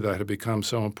equality that had become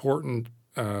so important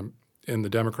in the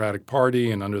Democratic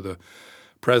Party and under the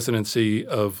presidency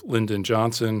of Lyndon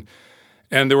Johnson.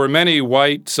 And there were many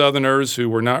white Southerners who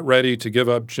were not ready to give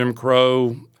up Jim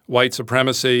Crow, white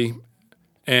supremacy,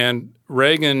 and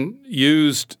Reagan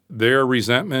used their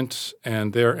resentment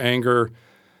and their anger.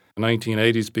 The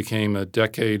 1980s became a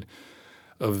decade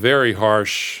of very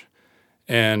harsh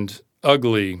and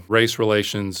ugly race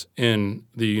relations in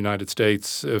the United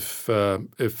States. If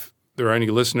there are any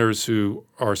listeners who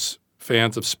are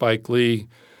fans of Spike Lee,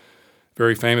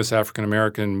 very famous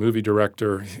African-American movie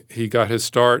director, he got his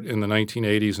start in the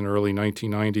 1980s and early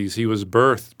 1990s. He was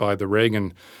birthed by the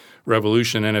Reagan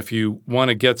Revolution, and if you want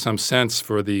to get some sense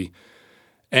for the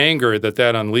anger that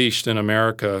unleashed in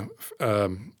America,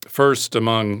 first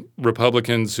among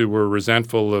Republicans who were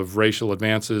resentful of racial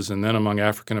advances, and then among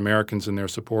African Americans and their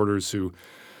supporters who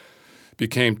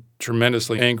became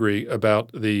tremendously angry about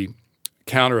the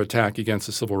counterattack against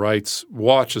the civil rights.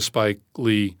 Watch a Spike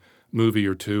Lee movie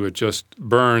or two. It just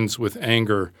burns with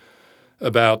anger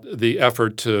about the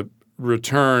effort to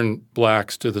return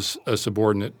blacks to a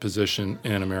subordinate position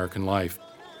in American life.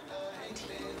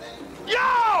 Yo!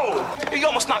 You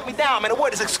almost knocked me down, man. The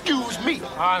word is excuse me.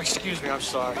 Excuse me, I'm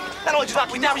sorry. Not only just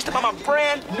knocked me down, you stepped on my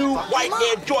brand new white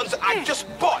Air Jordans I just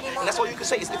bought. And that's all you can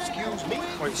say is excuse me.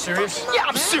 Are you serious? Yeah,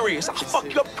 I'm serious. I'll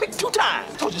fuck you up quick 2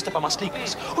 times. Who told you to step on my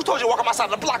sneakers? Who told you to walk on my side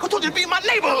of the block? Who told you to be in my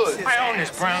neighborhood? I own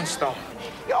this brownstone.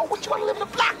 Yo, what you want to live in a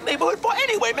black neighborhood for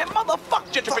anyway, man? Motherfuck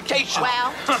gentrification.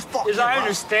 Well, as I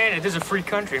understand it, this is a free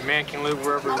country. A man can live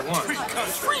wherever he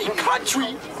wants. Free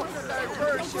country?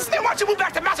 Man, why don't you move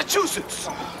back to Massachusetts?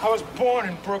 I was born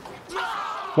in Brooklyn.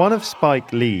 One of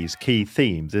Spike Lee's key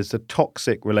themes is the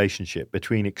toxic relationship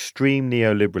between extreme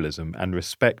neoliberalism and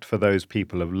respect for those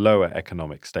people of lower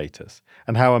economic status,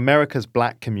 and how America's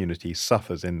black community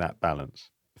suffers in that balance.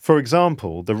 For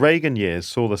example, the Reagan years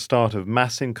saw the start of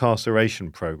mass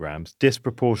incarceration programs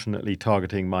disproportionately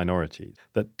targeting minorities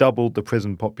that doubled the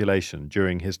prison population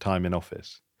during his time in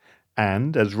office.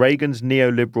 And as Reagan's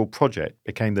neoliberal project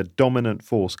became the dominant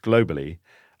force globally,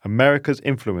 America's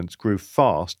influence grew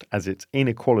fast as its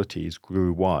inequalities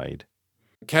grew wide.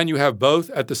 Can you have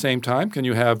both at the same time? Can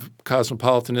you have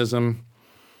cosmopolitanism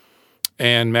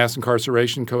and mass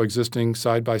incarceration coexisting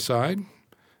side by side?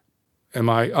 And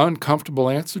my uncomfortable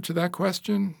answer to that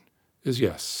question is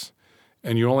yes.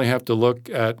 And you only have to look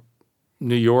at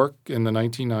New York in the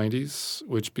 1990s,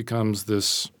 which becomes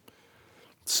this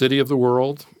city of the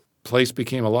world. Place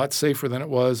became a lot safer than it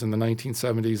was in the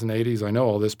 1970s and 80s. I know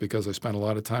all this because I spent a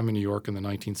lot of time in New York in the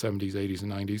 1970s, 80s,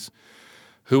 and 90s.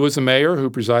 Who was the mayor who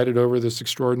presided over this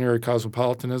extraordinary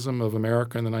cosmopolitanism of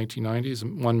America in the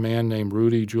 1990s? One man named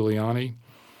Rudy Giuliani,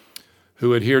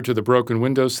 who adhered to the broken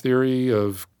windows theory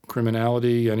of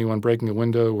criminality. Anyone breaking a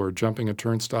window or jumping a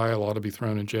turnstile ought to be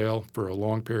thrown in jail for a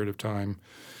long period of time.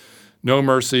 No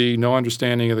mercy, no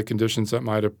understanding of the conditions that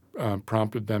might have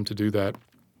prompted them to do that.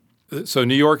 So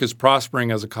New York is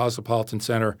prospering as a cosmopolitan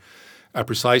center at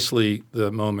precisely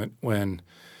the moment when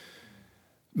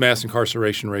mass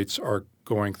incarceration rates are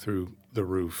going through the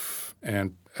roof.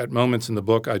 And at moments in the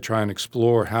book, I try and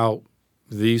explore how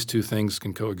these two things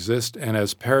can coexist. And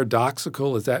as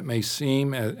paradoxical as that may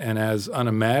seem, and as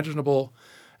unimaginable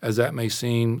as that may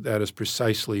seem, that is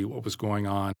precisely what was going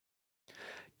on.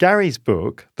 Gary's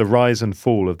book, The Rise and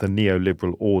Fall of the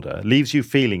Neoliberal Order, leaves you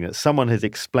feeling that someone has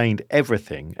explained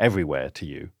everything everywhere to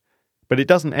you. But it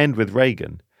doesn't end with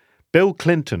Reagan. Bill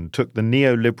Clinton took the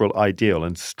neoliberal ideal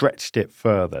and stretched it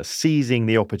further, seizing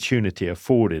the opportunity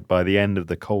afforded by the end of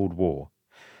the Cold War.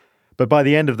 But by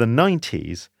the end of the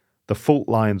 90s, the fault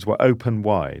lines were open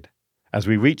wide, as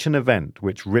we reach an event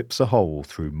which rips a hole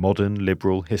through modern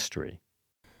liberal history.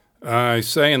 I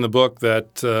say in the book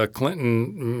that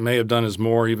Clinton may have done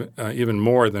even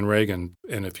more than Reagan.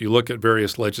 And if you look at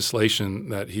various legislation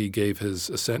that he gave his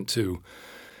assent to,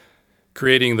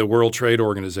 creating the World Trade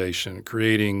Organization,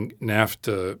 creating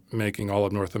NAFTA, making all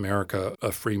of North America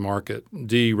a free market,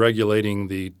 deregulating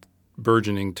the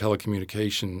burgeoning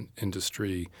telecommunication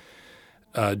industry,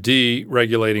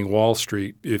 deregulating Wall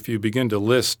Street. If you begin to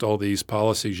list all these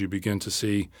policies, you begin to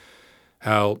see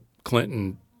how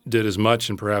Clinton did as much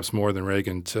and perhaps more than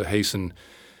Reagan to hasten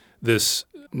this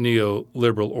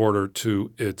neoliberal order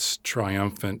to its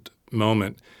triumphant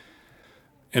moment.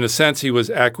 In a sense, he was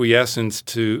acquiescent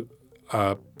to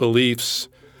beliefs,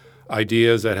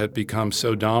 ideas that had become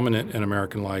so dominant in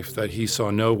American life that he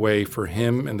saw no way for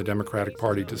him and the Democratic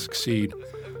Party to succeed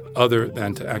other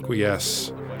than to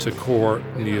acquiesce to core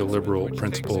neoliberal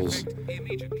principles.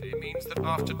 Immediately means that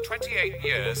after 28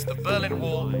 years, the Berlin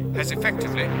Wall has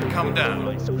effectively come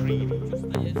down.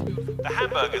 The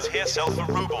hamburgers here sell for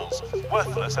rubles,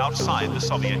 worthless outside the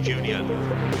Soviet Union.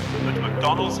 But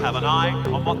McDonald's have an eye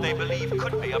on what they believe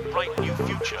could be a bright new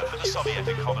future for the Soviet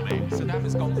economy. Saddam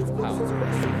has gone from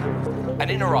power. And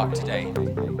in Iraq today,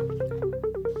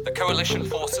 the coalition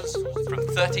forces from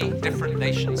 30 different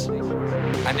nations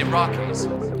and Iraqis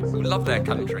who love their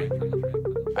country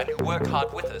and who work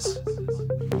hard with us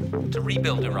to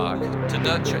rebuild Iraq, to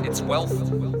nurture its wealth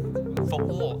for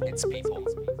all its people,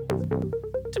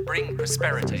 to bring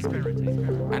prosperity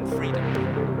and freedom.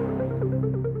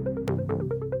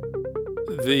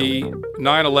 The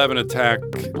 9/11 attack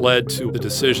led to the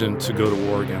decision to go to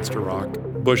war against Iraq.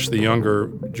 Bush the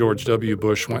younger, George W.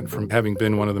 Bush, went from having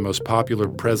been one of the most popular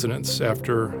presidents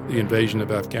after the invasion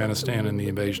of Afghanistan and the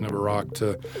invasion of Iraq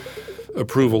to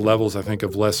approval levels, I think,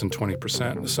 of less than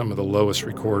 20%, some of the lowest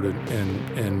recorded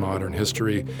in modern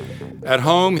history. At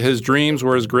home, his dreams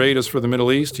were as great as for the Middle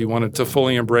East. He wanted to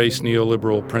fully embrace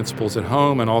neoliberal principles at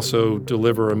home and also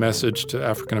deliver a message to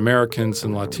African Americans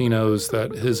and Latinos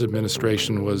that his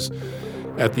administration was,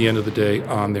 at the end of the day,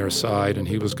 on their side, and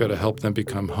he was going to help them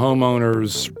become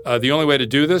homeowners. The only way to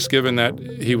do this, given that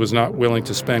he was not willing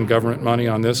to spend government money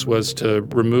on this, was to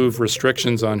remove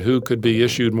restrictions on who could be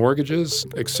issued mortgages,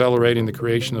 accelerating the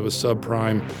creation of a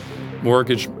subprime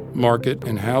mortgage market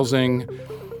in housing.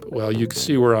 Well, you can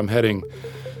see where I'm heading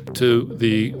to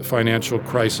the financial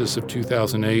crisis of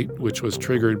 2008, which was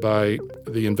triggered by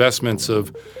the investments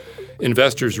of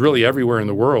investors really everywhere in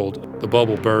the world. The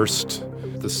bubble burst.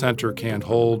 The center can't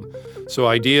hold. So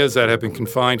ideas that have been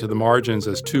confined to the margins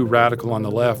as too radical on the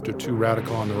left or too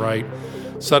radical on the right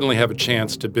suddenly have a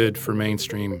chance to bid for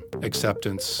mainstream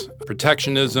acceptance.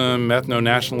 Protectionism,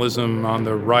 ethno-nationalism on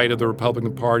the right of the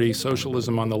Republican Party,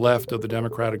 socialism on the left of the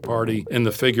Democratic Party in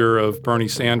the figure of Bernie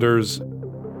Sanders.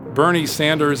 Bernie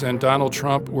Sanders and Donald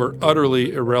Trump were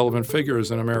utterly irrelevant figures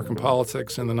in American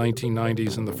politics in the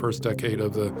 1990s and the first decade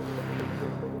of the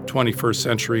 21st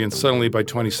century, and suddenly by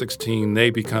 2016 they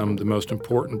become the most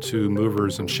important two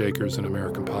movers and shakers in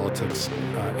American politics,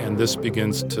 and this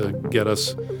begins to get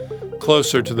us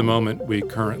closer to the moment we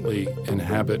currently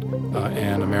inhabit,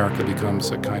 and America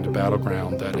becomes a kind of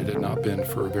battleground that it had not been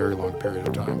for a very long period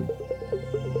of time.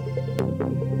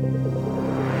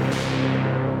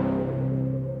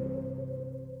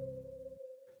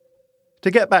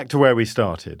 To get back to where we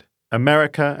started,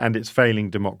 America and its failing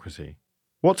democracy,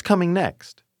 what's coming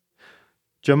next?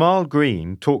 Jamal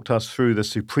Green talked us through the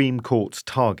Supreme Court's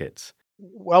targets.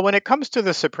 Well, when it comes to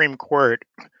the Supreme Court,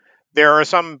 there are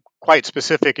some quite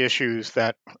specific issues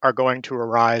that are going to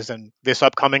arise. And this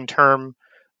upcoming term,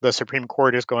 the Supreme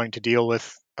Court is going to deal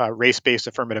with race-based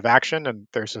affirmative action. And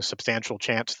there's a substantial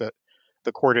chance that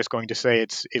the court is going to say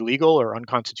it's illegal or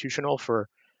unconstitutional for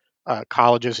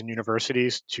colleges and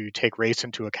universities to take race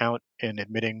into account in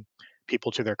admitting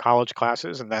people to their college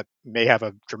classes. And that may have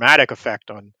a dramatic effect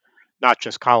on not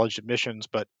just college admissions,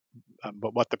 but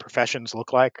what the professions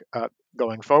look like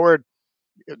going forward.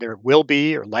 There will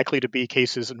be or likely to be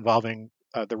cases involving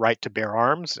the right to bear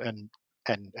arms and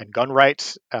gun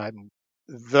rights.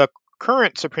 The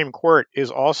current Supreme Court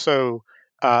is also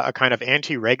a kind of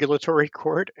anti-regulatory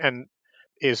court and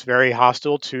is very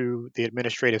hostile to the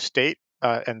administrative state.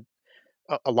 And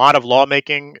a lot of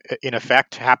lawmaking, in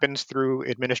effect, happens through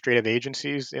administrative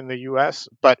agencies in the U.S.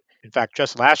 But in fact,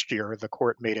 just last year, the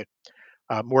court made it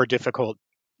more difficult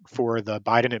for the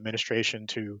Biden administration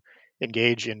to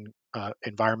engage in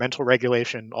environmental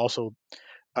regulation, also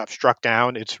struck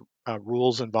down its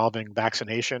rules involving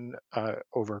vaccination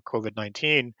over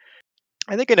COVID-19.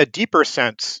 I think in a deeper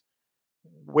sense,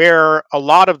 where a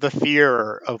lot of the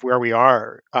fear of where we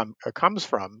are comes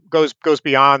from goes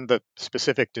beyond the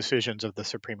specific decisions of the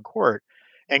Supreme Court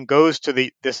and goes to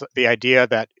the idea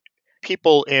that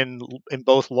people in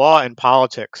both law and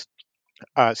politics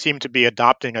seem to be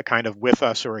adopting a kind of with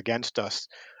us or against us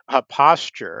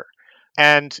posture.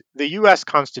 And the U.S.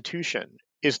 Constitution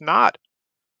is not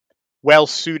well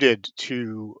suited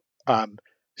to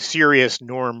serious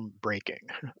norm breaking.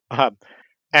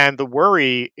 And the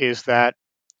worry is that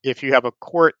if you have a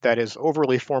court that is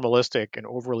overly formalistic and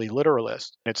overly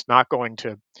literalist, it's not going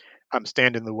to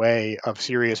stand in the way of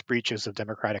serious breaches of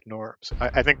democratic norms.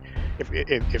 I think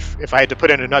if I had to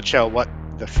put in a nutshell what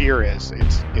the fear is,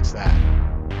 it's that.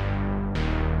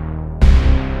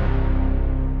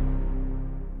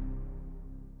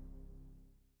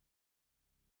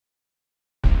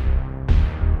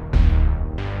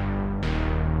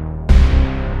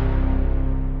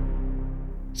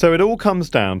 So it all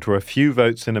comes down to a few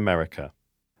votes in America.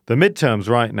 The midterms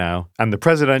right now and the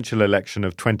presidential election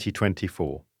of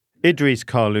 2024. Idris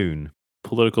Karloon.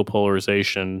 Political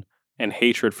polarization and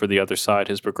hatred for the other side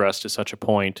has progressed to such a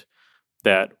point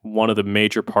that one of the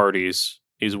major parties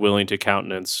is willing to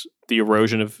countenance the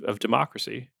erosion of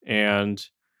democracy. And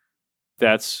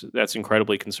that's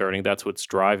incredibly concerning. That's what's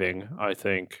driving, I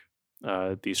think,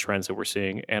 these trends that we're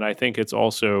seeing. And I think it's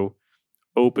also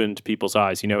opened people's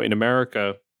eyes. In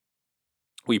America,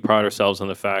 we pride ourselves on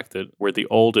the fact that we're the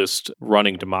oldest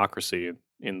running democracy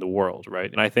in the world,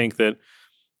 right? And I think that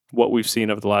what we've seen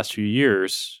over the last few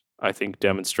years, I think,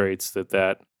 demonstrates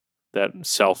that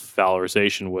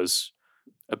self-valorization was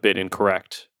a bit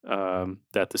incorrect.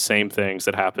 That the same things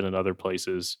that happen in other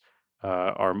places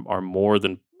are more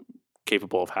than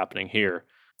capable of happening here,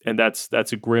 and that's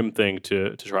a grim thing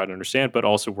to try to understand. But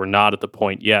also, we're not at the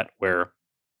point yet where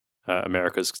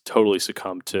America's totally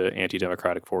succumbed to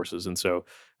anti-democratic forces, and so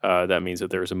that means that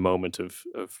there's a moment of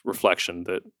reflection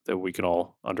that we can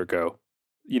all undergo.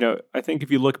 I think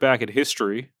if you look back at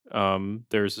history,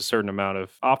 there's a certain amount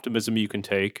of optimism you can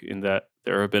take in that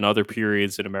there have been other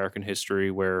periods in American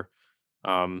history where,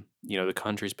 the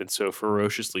country's been so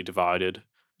ferociously divided.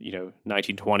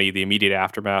 1920, the immediate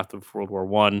aftermath of World War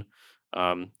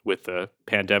I, with the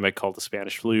pandemic called the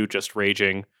Spanish flu just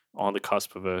raging on the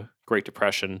cusp of a Great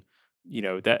Depression.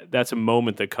 That's a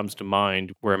moment that comes to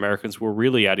mind where Americans were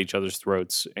really at each other's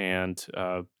throats, and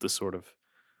the sort of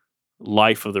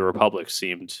life of the Republic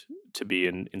seemed to be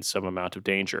in some amount of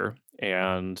danger.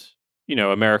 And,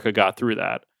 America got through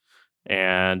that.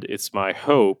 And it's my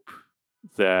hope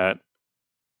that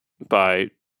by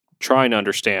trying to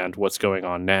understand what's going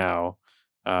on now,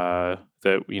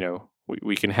 that,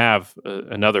 we can have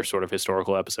another sort of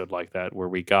historical episode like that where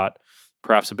we got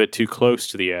perhaps a bit too close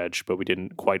to the edge, but we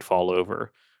didn't quite fall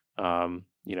over.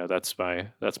 That's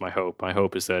my hope. My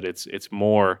hope is that it's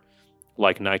more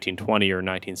like 1920 or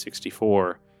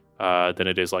 1964 than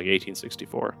it is like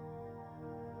 1864.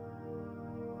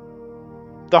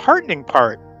 The heartening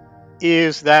part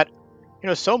is that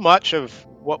so much of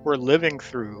what we're living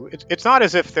through, it's not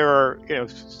as if there are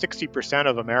 60%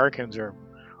 of Americans are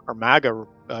MAGA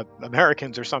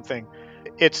Americans or something.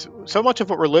 It's so much of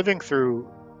what we're living through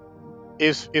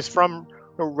is from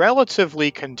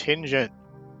relatively contingent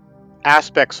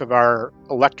aspects of our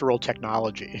electoral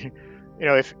technology.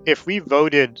 If we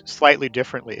voted slightly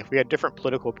differently, if we had different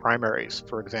political primaries,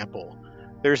 for example,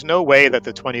 there's no way that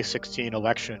the 2016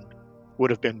 election would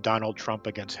have been Donald Trump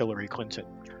against Hillary Clinton.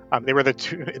 They were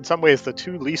in some ways, the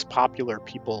two least popular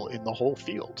people in the whole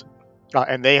field.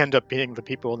 And they end up being the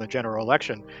people in the general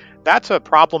election. That's a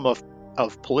problem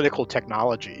of political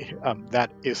technology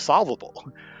that is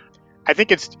solvable. I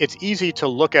think it's easy to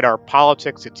look at our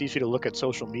politics, it's easy to look at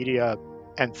social media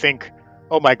and think,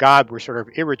 oh my God, we're sort of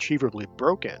irretrievably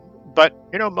broken. But,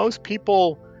 most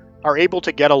people are able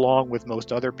to get along with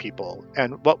most other people.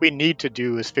 And what we need to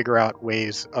do is figure out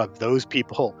ways of those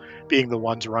people being the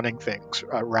ones running things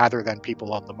rather than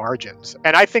people on the margins.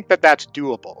 And I think that that's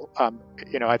doable.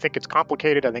 I think it's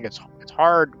complicated. I think it's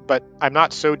hard, but I'm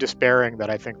not so despairing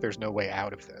that I think there's no way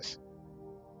out of this.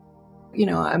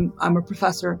 I'm a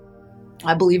professor.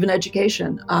 I believe in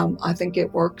education. I think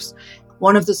it works.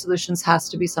 One of the solutions has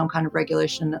to be some kind of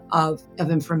regulation of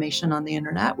information on the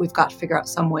internet. We've got to figure out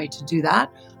some way to do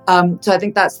that. So I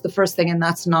think that's the first thing, and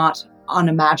that's not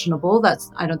unimaginable.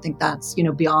 I don't think that's,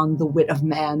 beyond the wit of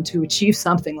man to achieve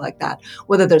something like that.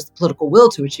 Whether there's the political will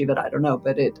to achieve it, I don't know,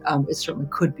 but it certainly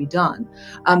could be done.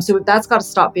 So that's got to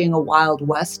stop being a wild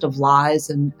west of lies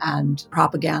and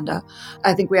propaganda.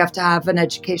 I think we have to have an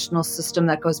educational system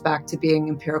that goes back to being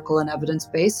empirical and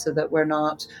evidence-based, so that we're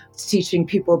not teaching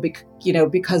people,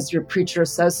 because your preacher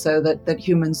says so, that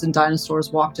humans and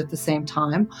dinosaurs walked at the same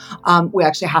time. We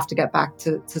actually have to get back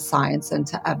to science and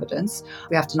to evidence.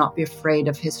 We have to not be afraid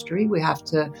of history. We have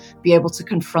to be able to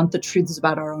confront the truths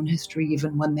about our own history,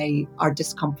 even when they are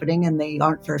discomforting and they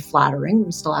aren't very flattering.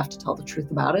 We still have to tell the truth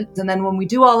about it. And then when we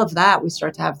do all of that, we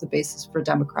start to have the basis for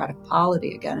democratic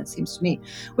polity again, it seems to me.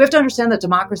 We have to understand that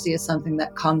democracy is something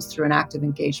that comes through an active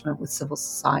engagement with civil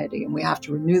society, and we have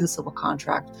to renew the civil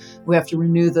contract. We have to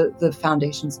renew the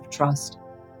foundations of trust.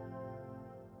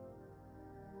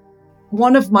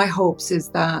 One of my hopes is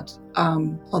that,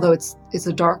 although it's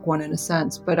a dark one in a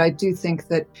sense, but I do think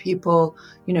that people,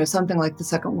 something like the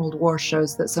Second World War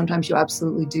shows that sometimes you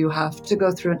absolutely do have to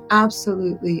go through an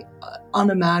absolutely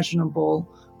unimaginable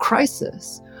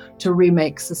crisis to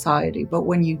remake society. But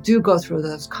when you do go through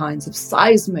those kinds of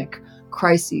seismic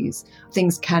crises,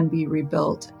 things can be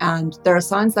rebuilt. And there are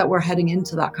signs that we're heading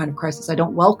into that kind of crisis. I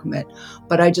don't welcome it,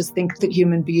 but I just think that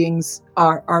human beings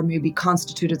are maybe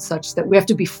constituted such that we have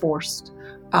to be forced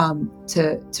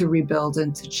to rebuild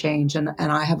and to change. And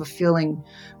I have a feeling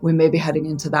we may be heading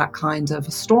into that kind of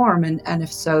a storm. And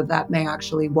if so, that may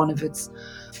actually, one of its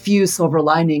few silver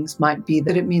linings might be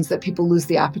that it means that people lose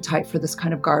the appetite for this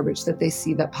kind of garbage, that they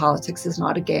see that politics is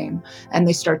not a game, and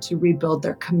they start to rebuild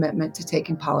their commitment to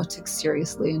taking politics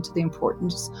seriously and to the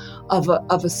importance of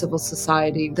a civil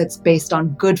society that's based on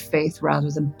good faith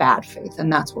rather than bad faith.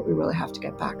 And that's what we really have to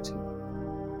get back to.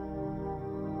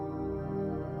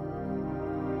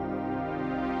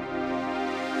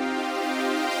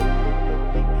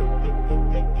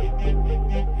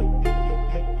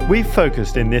 We've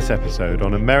focused in this episode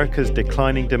on America's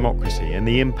declining democracy and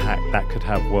the impact that could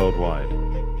have worldwide.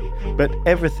 But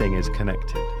everything is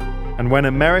connected. And when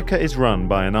America is run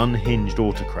by an unhinged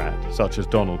autocrat, such as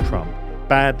Donald Trump,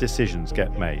 bad decisions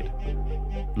get made.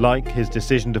 Like his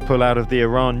decision to pull out of the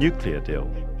Iran nuclear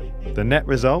deal. The net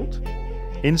result?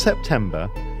 In September,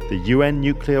 the UN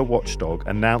nuclear watchdog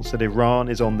announced that Iran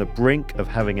is on the brink of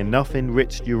having enough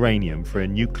enriched uranium for a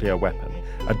nuclear weapon,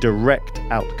 a direct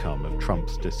outcome of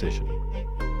Trump's decision.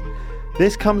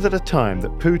 This comes at a time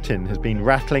that Putin has been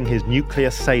rattling his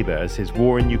nuclear saber as his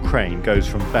war in Ukraine goes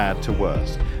from bad to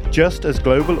worse. Just as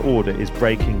global order is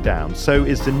breaking down, so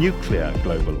is the nuclear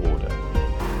global order.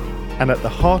 And at the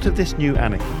heart of this new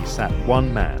anarchy sat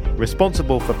one man,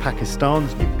 responsible for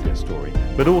Pakistan's nuclear story,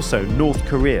 but also North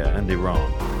Korea and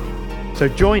Iran. So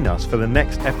join us for the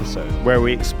next episode, where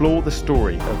we explore the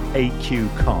story of A.Q.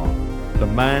 Khan, the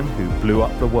man who blew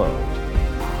up the world.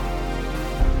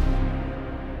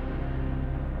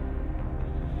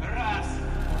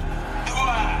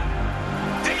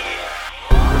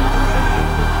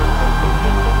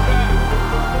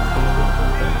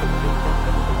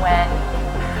 When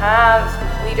you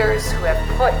have leaders who have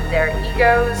put their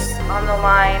egos on the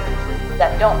line,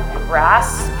 that don't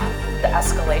grasp the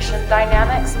escalation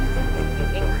dynamics,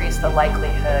 you increase the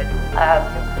likelihood of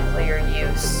nuclear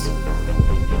use.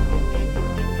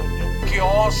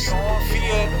 Chaos,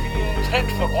 fear, threat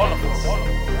for all of us.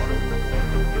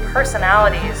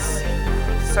 Personalities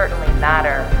certainly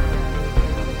matter.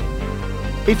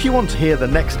 If you want to hear the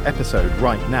next episode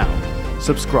right now,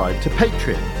 subscribe to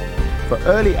Patreon. For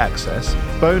early access,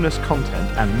 bonus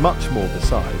content, and much more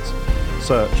besides,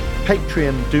 search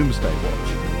Patreon Doomsday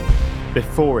Watch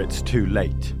before it's too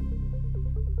late.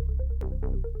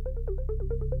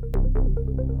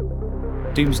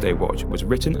 Doomsday Watch was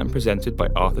written and presented by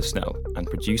Arthur Snell and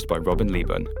produced by Robin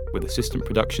Leeburn, with assistant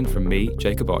production from me,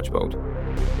 Jacob Archbold.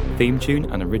 Theme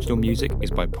tune and original music is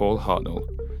by Paul Hartnell.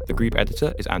 The group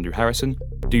editor is Andrew Harrison.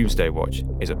 Doomsday Watch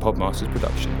is a Podmasters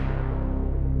production.